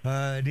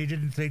 and he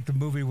didn't think the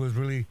movie was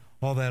really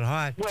all that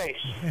hot. Wait,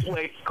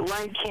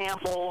 Glenn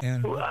Campbell.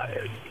 And-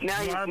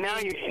 Now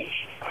you.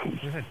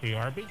 Is it the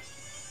Arby?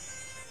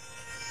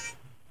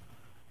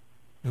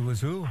 It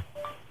was who?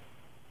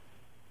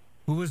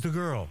 Who was the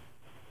girl?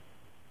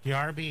 The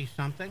Arby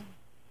something?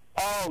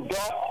 Oh,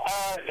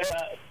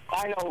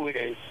 I know who it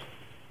is.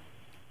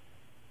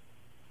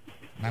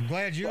 I'm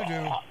glad you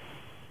do.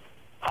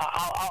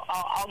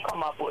 I'll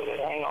come up with it.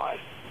 Hang on.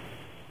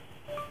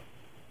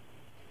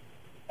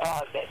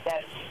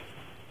 That's.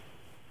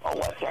 Oh,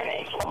 what's her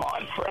name? Come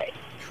on, Fred.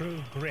 True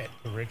Grit,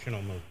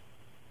 original movie.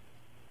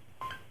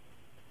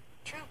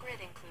 True Grit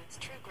includes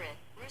True Grit,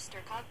 Rooster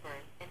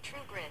Cogburn, and True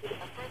Grit,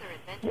 A Further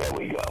Adventure. There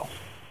we go.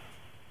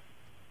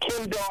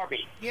 Kim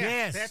Darby. Yeah,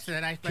 Yes, that's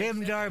it.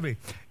 Kim Darby.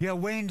 Yeah,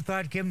 Wayne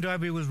thought Kim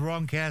Darby was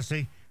wrong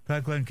casting.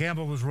 Thought Glenn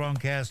Campbell was wrong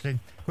casting.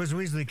 Of course, the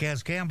reason they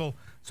cast Campbell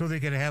so they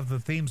could have the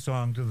theme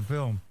song to the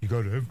film. You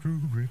got to have true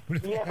grit.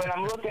 Yeah, but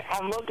I'm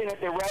looking at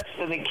the rest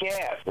of the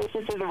cast.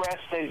 Listen to the rest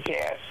of the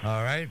cast.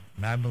 All right,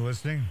 I'm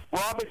listening.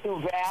 Robert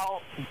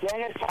Duvall,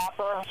 Dennis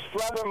Hopper,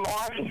 Trevor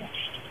Martin.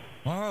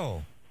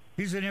 Oh,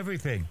 he's in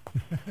everything.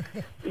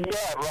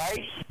 Yeah,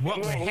 right? What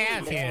we Yeah,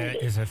 have he- here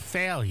is a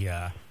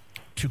failure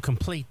to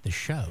complete the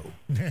show.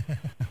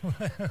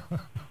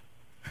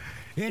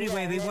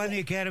 Anyway, they won the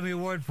Academy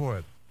Award for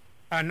it.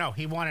 No,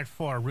 he won it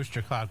for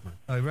Rooster Cogburn,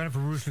 He ran it for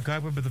Rooster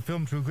Cogburn, but the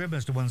film True Grit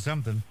must have won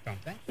something. don't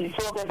they? You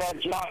talking about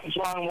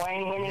John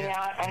Wayne winning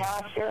out an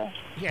Oscar?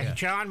 Yeah,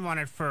 John won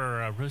it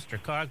for Rooster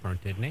Cogburn,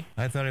 didn't he?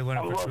 I thought he won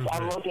it for True I'm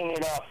Grit. looking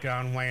it up.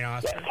 John Wayne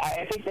Oscar.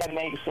 I think that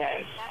makes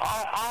sense.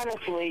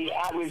 Honestly,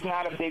 I was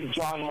not a big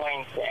John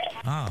Wayne fan.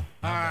 Oh,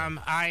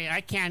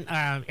 I can't.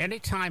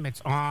 Anytime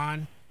it's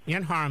on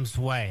In Harm's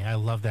Way, I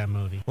love that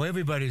movie. well,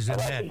 everybody's in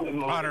That's that. a good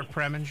movie. Otto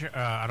Preminger.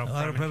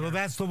 Well,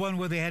 that's the one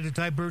where they had to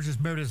tie Burgess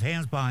Meredith's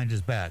hands behind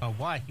his back. Oh,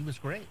 why? He was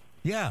great.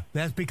 Yeah,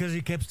 that's because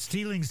he kept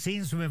stealing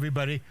scenes from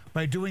everybody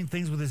by doing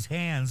things with his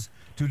hands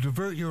to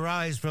divert your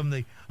eyes from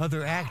the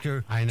other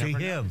actor I to never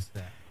him. noticed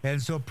that.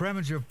 And so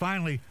Preminger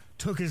finally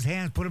took his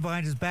hands, put them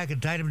behind his back,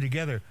 and tied them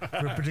together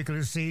for a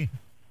particular scene.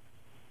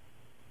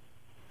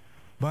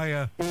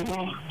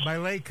 My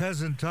late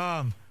cousin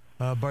Tom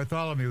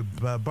Bartholomew,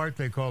 Bart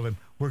they called him,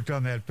 worked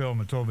on that film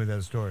and told me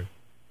that story.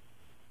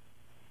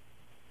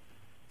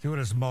 See what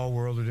a small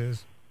world it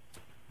is?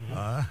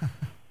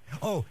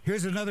 Oh,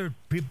 here's another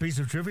piece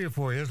of trivia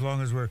for you, as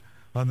long as we're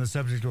on the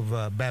subject of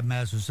Bat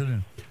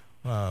Masterson.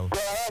 Go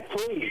ahead,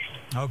 please.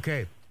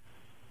 Okay.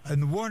 In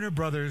the Warner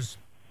Brothers,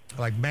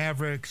 like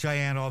Maverick,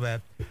 Cheyenne, all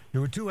that, there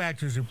were two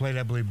actors who played,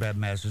 I believe, Bat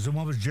Masterson.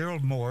 One was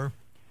Gerald Moore,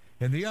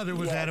 and the other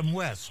was Yeah. Adam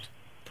West.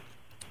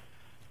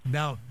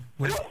 Now,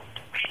 when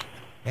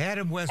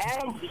Adam West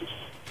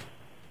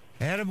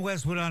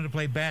went on to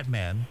play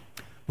Batman,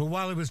 but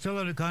while he was still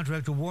under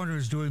contract to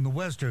Warner's doing the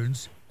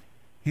Westerns,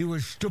 he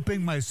was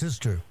stooping my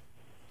sister.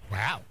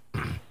 Wow.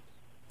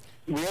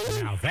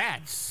 Really? Now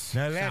that's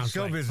Now that's sounds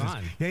show like business.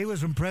 fun. Yeah, he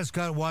was from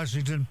Prescott,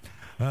 Washington,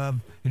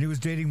 and he was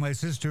dating my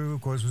sister, who,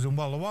 of course, was in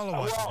Walla Walla,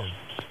 Well, Washington.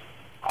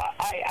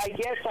 I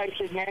guess I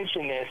should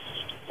mention this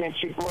since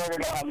you brought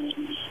it up.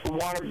 The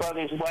Warner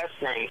Brothers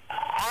Western.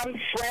 I'm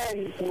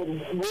friends with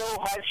Will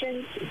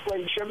Hutchins, who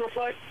played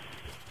Sugarfoot.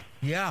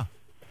 Yeah.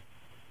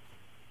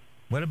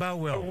 What about A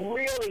Will?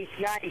 really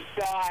nice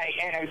guy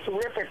and a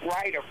terrific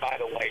writer, by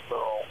the way,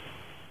 Earl.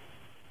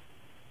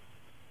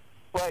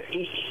 But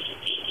he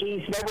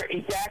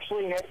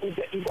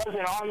does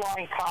an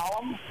online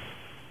column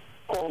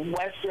called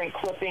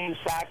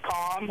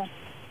westernclippings.com,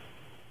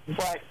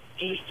 but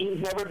he's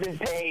never been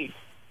paid.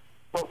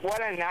 But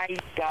what a nice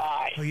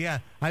guy. Oh, yeah.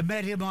 I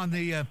met him on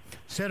the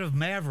set of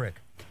Maverick.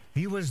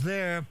 He was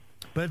there,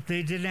 but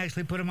they didn't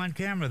actually put him on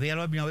camera. They had,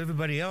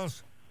 everybody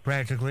else,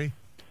 practically,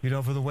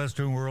 for the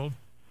Western world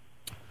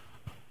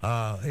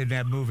in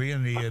that movie,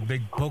 in the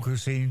big poker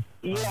scene.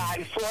 Yeah,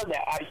 I saw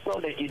that. I saw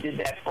that you did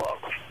that book.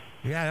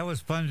 Yeah, that was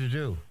fun to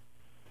do.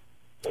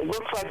 It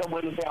looks like it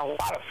would have been a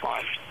lot of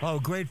fun. Oh,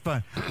 great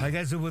fun. I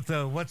guess with,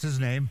 what's his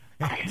name?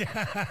 A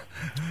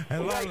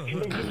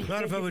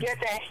lot of fun with Get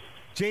that?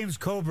 James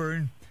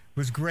Coburn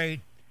was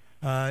great.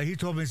 He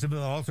told me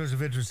all sorts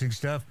of interesting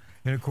stuff.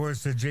 And, of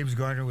course, James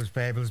Garner was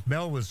fabulous.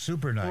 Mel was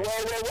super nice.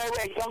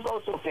 Wait. Don't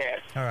go so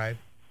fast. All right.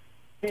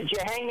 Did you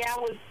hang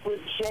out with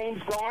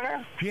James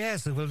Garner?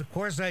 Yes, well, of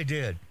course I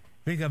did.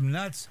 Think I'm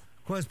nuts?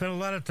 Of course, I spent a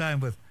lot of time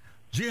with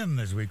Jim,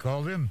 as we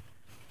called him.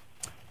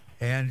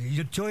 And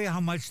you show you how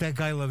much that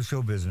guy loves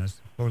show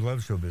business, or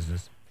loves show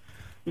business.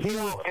 You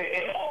know,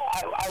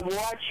 I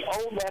watch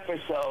old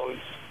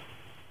episodes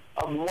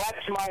of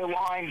What's My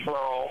Line,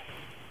 Burl,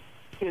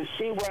 to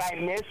see what I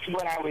missed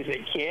when I was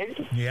a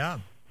kid. Yeah.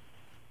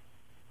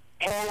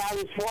 And I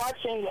was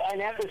watching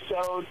an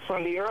episode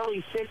from the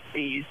early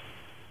 60s,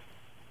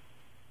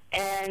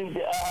 and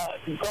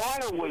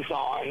Garner was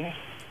on.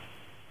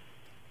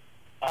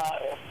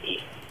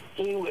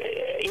 He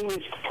was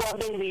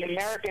plugging the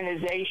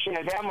Americanization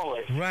of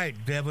Emily. Right.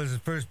 That was his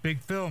first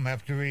big film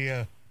after he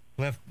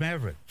left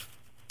Maverick.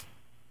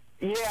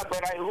 Yeah,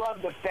 but I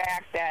love the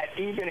fact that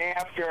even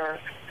after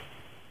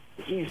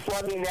he's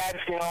plugging that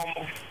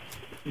film,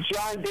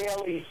 John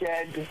Daly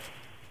said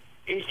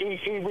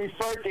he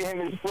referred to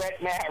him as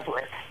Brett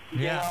Maverick. Yeah.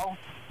 You know?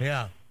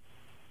 Yeah.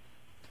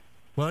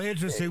 Well,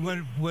 interesting.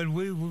 When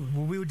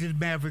we did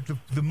Maverick,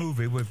 the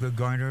movie with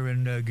Garner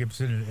and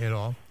Gibson and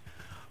all,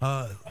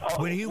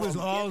 when he was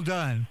all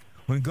done,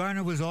 when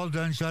Garner was all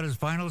done, shot his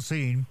final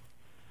scene,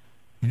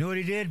 you know what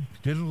he did?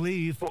 Didn't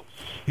leave.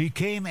 He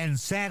came and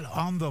sat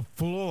on the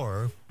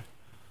floor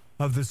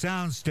of the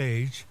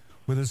soundstage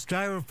with a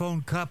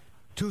styrofoam cup,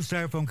 2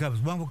 styrofoam cups,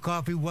 one with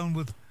coffee, one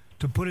with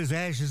to put his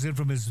ashes in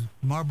from his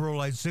Marlboro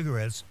Light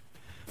cigarettes.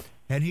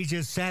 And he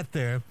just sat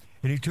there,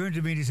 and he turned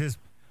to me and he says,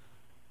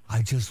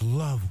 I just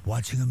love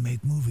watching him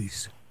make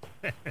movies.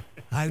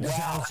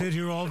 I'll sit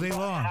here all day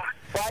long.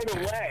 By the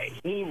way,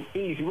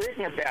 he's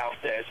written about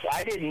this.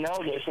 I didn't know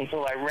this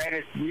until I read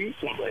it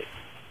recently.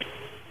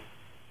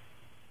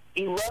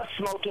 He loves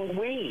smoking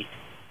weed.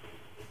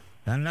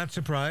 I'm not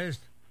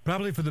surprised.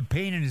 Probably for the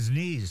pain in his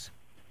knees.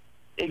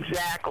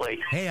 Exactly.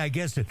 Hey, I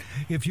guessed it.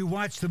 If you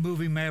watch the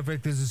movie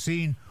Maverick, there's a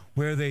scene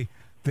where they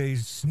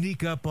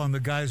sneak up on the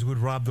guys who would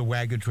rob the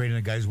wagon train and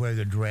the guys wearing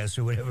a dress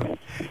or whatever.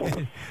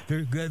 And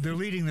they're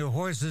leading their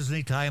horses and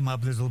they tie them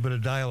up. There's a little bit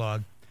of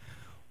dialogue.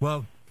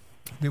 Well,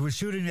 they were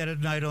shooting that at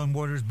night on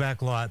Warner's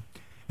back lot.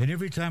 And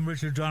every time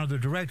Richard Donner, the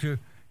director,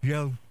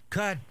 yelled,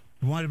 cut,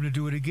 wanted him to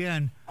do it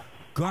again,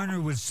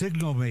 Garner would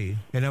signal me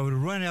and I would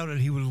run out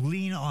and he would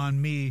lean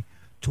on me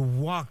to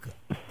walk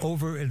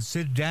over and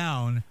sit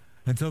down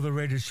until they're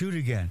ready to shoot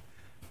again.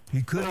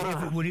 He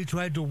couldn't, when he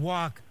tried to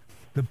walk,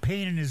 the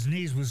pain in his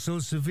knees was so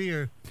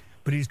severe,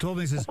 but he's told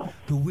me, he says,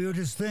 the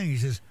weirdest thing, he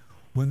says,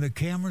 when the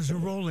cameras are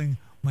rolling,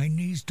 my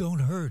knees don't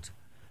hurt.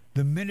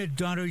 The minute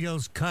Donner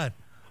yells cut,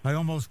 I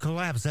almost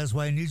collapse. That's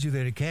why I need you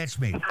there to catch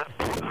me.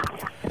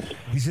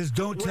 He says,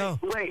 don't tell.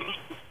 Wait.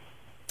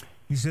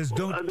 He says,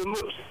 don't.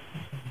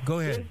 Go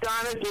ahead.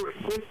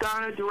 This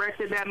Donner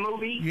directed that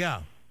movie?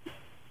 Yeah.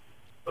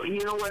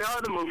 You know what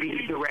other movie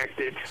he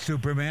directed?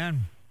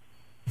 Superman.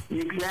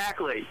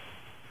 Exactly.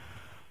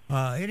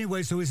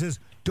 Anyway, so he says,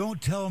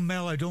 don't tell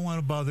Mel I don't want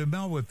to bother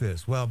Mel with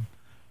this. Well,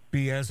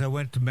 BS, I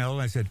went to Mel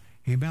and I said,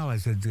 hey, Mel, I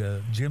said,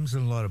 Jim's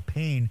in a lot of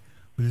pain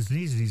with his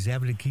knees and he's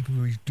having to keep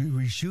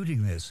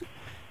reshooting this.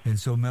 And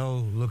so Mel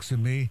looks at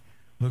me,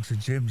 looks at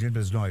Jim. Jim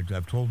says, no,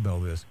 I've told Mel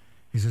this.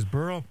 He says,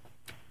 Burl,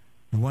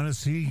 you want to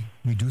see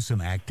me do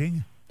some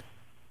acting?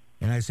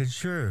 And I said,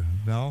 sure,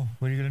 Mel,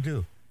 what are you going to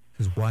do?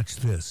 He says, watch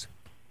this.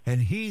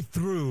 And he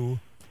threw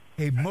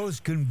a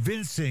most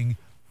convincing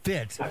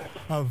fit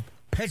of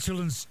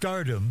petulant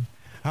stardom,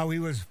 how he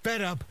was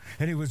fed up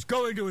and he was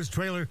going to his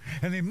trailer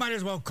and they might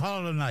as well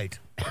call it a night.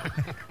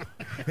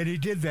 And he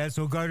did that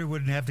so Garner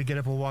wouldn't have to get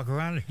up and walk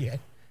around again.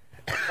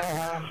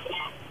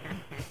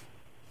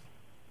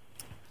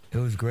 It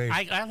was great.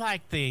 I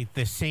like the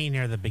scene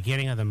near the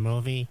beginning of the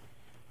movie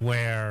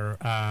where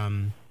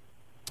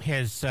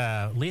his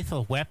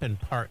Lethal Weapon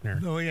partner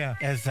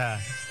is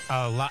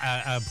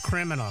a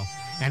criminal,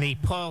 and he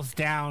pulls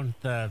down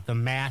the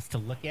mask to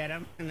look at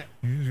him. And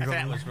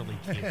that was really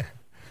cute.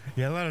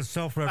 Yeah, a lot of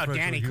self-referential. Oh,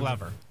 Danny humor.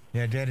 Glover.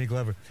 Yeah, Danny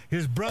Glover.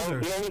 His brother.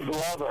 Danny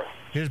Glover.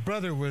 His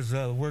brother was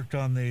worked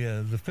on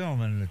the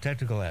film in the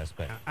technical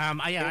aspect.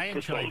 I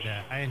enjoyed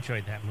that. I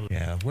enjoyed that movie.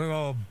 Yeah, we're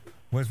all.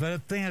 Was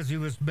the thing as you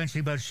was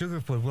mentioning about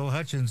Sugarfoot, Will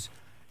Hutchins,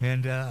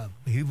 and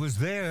he was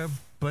there,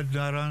 but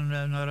not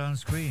on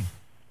screen.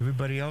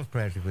 Everybody else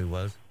practically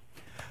was.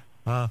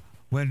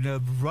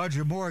 When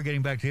Roger Moore,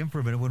 getting back to him for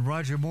a minute, when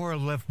Roger Moore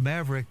left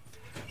Maverick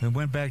and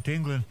went back to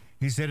England,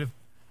 he said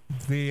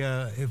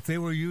if they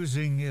were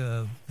using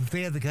if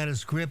they had the kind of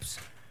scripts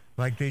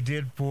like they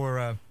did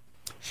for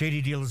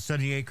Shady Deal at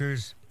Sunny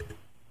Acres,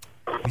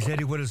 he said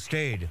he would have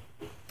stayed.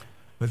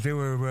 But they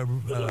were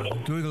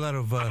doing a lot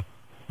of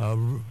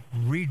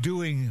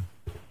redoing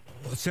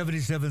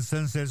 77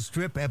 Sunset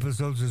Strip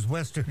episodes as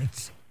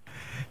westerns.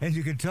 And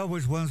you can tell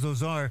which ones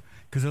those are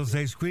because they'll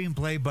say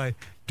screenplay by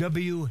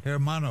W.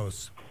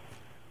 Hermanos,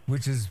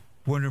 which is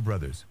Warner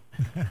Brothers.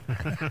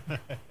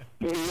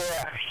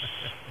 Yeah.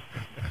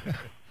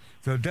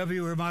 So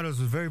W. Hermanos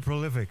was very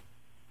prolific.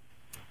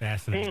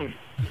 Fascinating.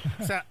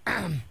 So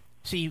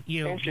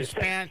you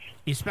spent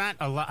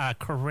a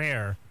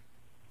career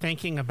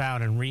thinking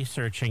about and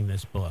researching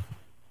this book,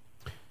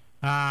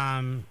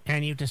 and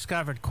you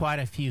discovered quite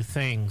a few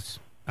things.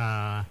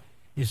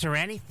 Is there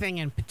anything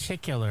in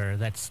particular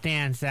that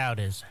stands out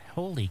as,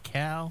 holy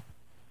cow,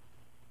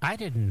 I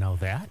didn't know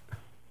that?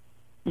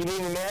 You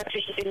mean the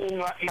message in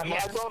my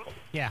book?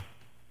 Yeah.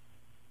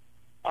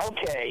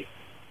 Okay.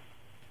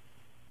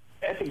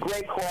 That's a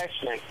great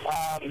question.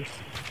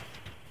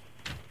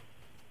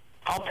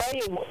 I'll tell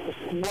you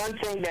one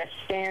thing that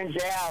stands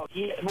out.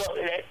 And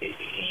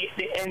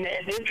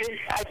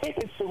I think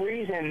it's the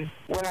reason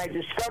when I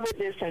discovered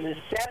this in the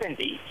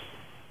 70s.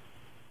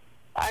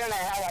 I don't know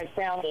how I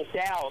found this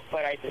out,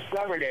 but I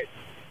discovered it.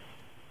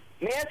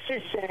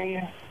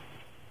 Masterson,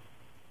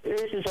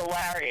 this is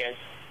hilarious.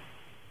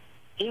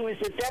 He was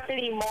the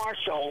deputy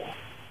marshal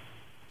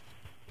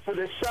for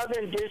the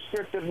Southern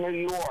District of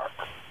New York.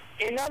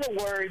 In other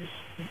words,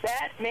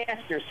 Bat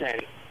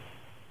Masterson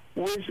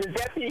was the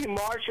deputy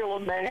marshal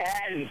of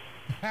Manhattan,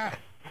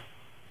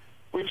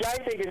 which I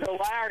think is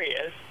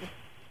hilarious.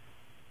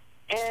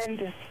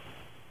 And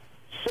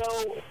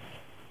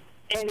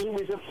he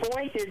was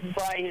appointed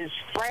by his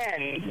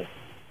friend,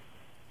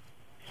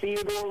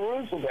 Theodore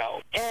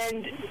Roosevelt.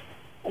 And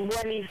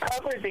when he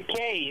covered the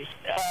case,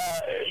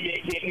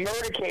 the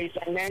murder case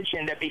I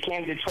mentioned that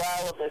became the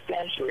trial of the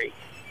century,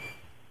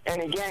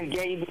 and again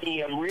gave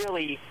me a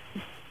really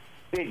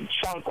big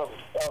chunk of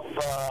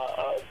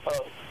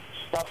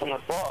stuff in the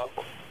book,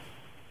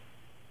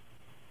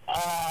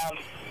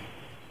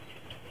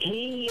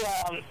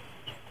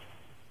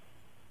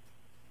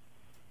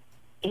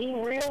 he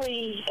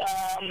really,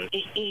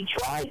 he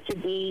tried to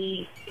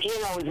be,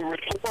 as a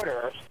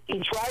reporter, he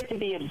tried to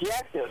be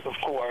objective, of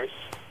course,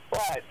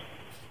 but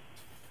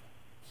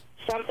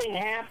something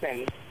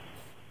happened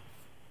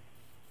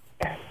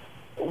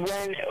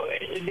when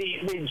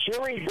the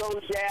jury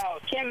goes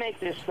out. Can't make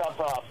this stuff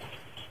up,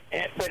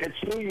 but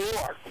it's New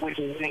York, which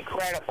is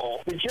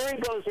incredible. The jury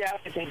goes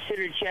out to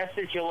consider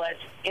Chester Gillette's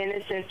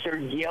innocence or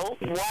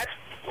guilt. What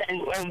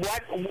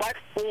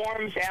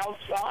forms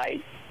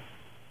outside?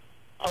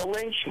 A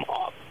lynch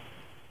mob.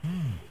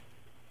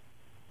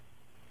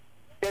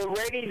 They're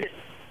ready to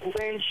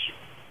lynch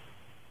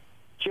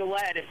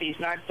Gillette if he's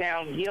not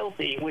found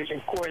guilty, which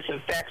of course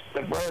affects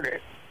the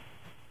verdict.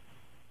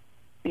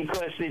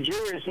 Because the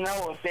jurors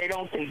know if they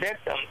don't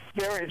convict them,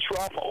 they're in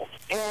trouble.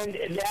 And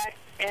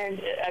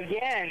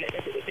again,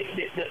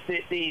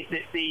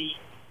 the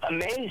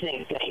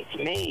amazing thing to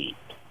me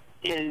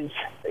is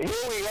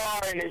here we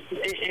are in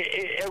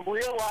a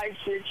real life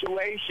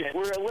situation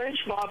where a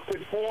lynch mob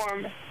could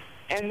form.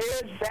 And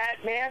there's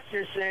Bat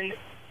Masterson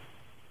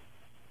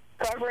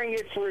covering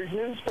it for his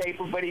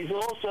newspaper, but he's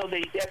also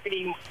the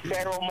deputy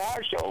federal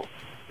marshal,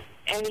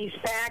 and he's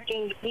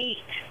packing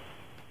heat.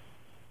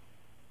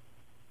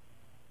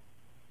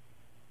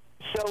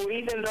 So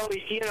even though,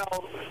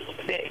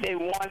 they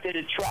wanted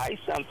to try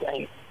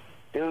something,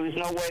 there was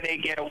no way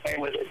they'd get away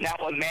with it.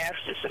 Not with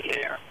Masterson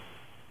there.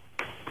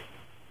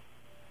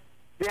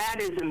 That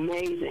is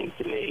amazing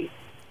to me.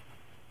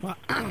 Well,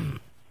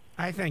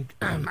 I think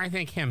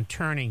him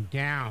turning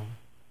down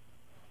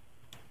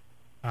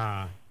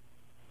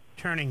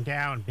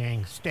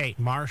being state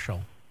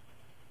marshal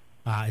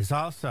is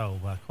also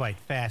quite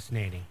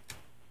fascinating.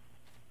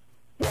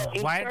 Well,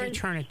 why did he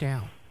turn it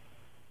down?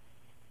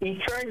 He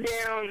turned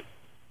down.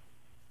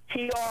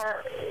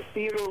 Theodore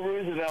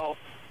Roosevelt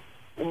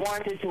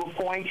wanted to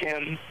appoint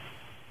him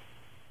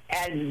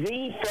as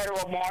the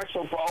federal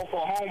marshal for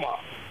Oklahoma,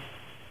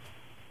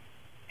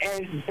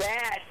 and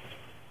that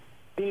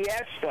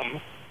BS'd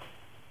him.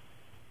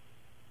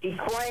 He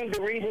claimed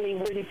the reason he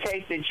wouldn't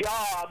take the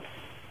job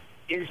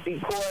is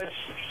because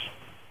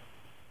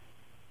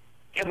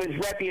of his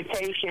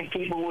reputation.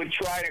 People would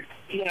try to,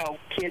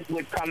 kids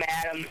would come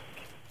at him,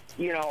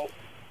 to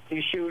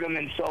shoot him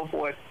and so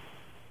forth.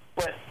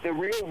 But the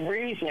real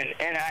reason,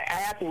 and I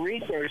have to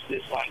research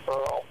this one,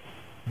 Earl.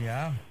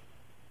 Yeah.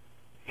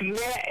 A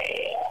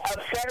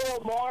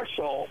federal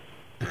marshal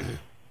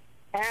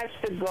has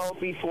to go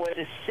before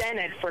the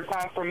Senate for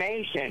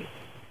confirmation.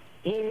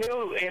 He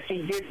knew if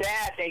he did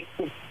that,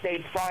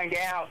 they'd find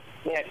out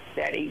that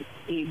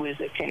he was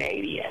a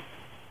Canadian.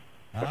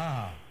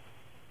 Ah.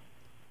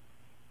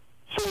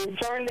 So he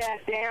turned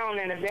that down,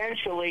 and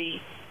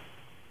eventually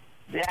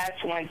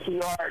that's when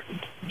TR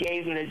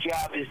gave him the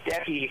job as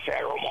deputy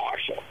federal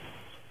marshal.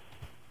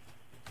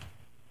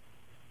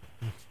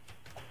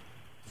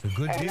 It's a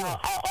good deal.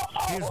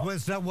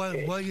 What's that?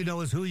 What you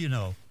know is who you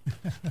know.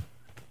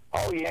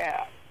 Oh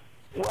yeah.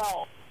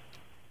 Well.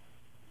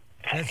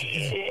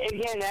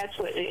 Again, that's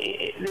what,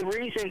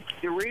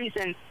 the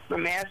reason for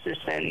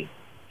Masterson,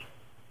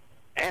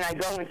 and I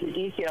go into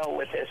detail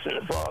with this in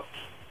the book,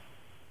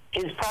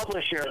 his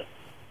publisher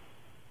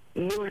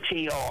knew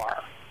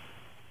TR.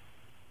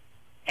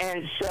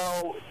 And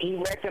so he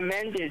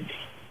recommended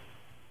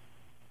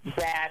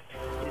that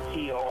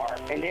meteor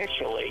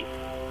initially.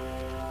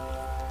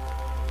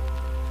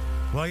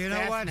 Well, you know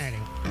what?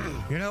 Fascinating.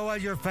 You know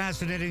what? You're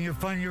fascinating, you're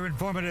fun, you're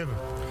informative,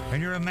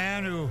 and you're a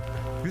man who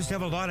used to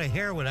have a lot of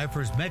hair when I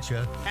first met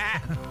you.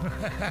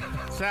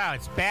 So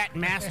it's Bat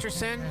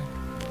Masterson,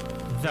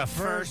 The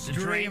First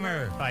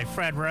Dreamer by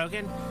Fred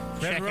Rogan.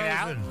 Fred Check it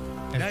out. Rosen.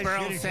 As Nice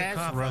Burl shitty says,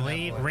 cough on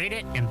that boy. read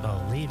it and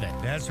believe it.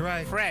 That's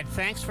right. Fred,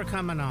 thanks for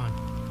coming on.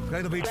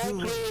 That'll be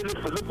Thank two. you.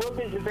 The book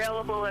is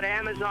available at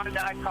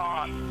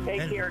Amazon.com.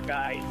 Take care,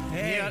 guys.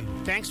 Hey, Yeah,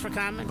 thanks for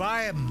coming.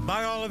 buy him.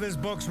 Buy all of his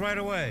books right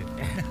away.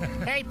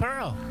 Hey,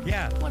 Pearl,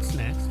 Yeah. what's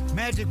next?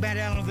 Magic Man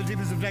Allen of the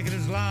Demons of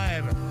Decadence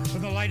Live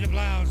from the Light of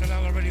Lounge at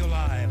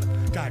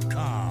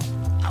AllenRadioLive.com.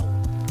 Out.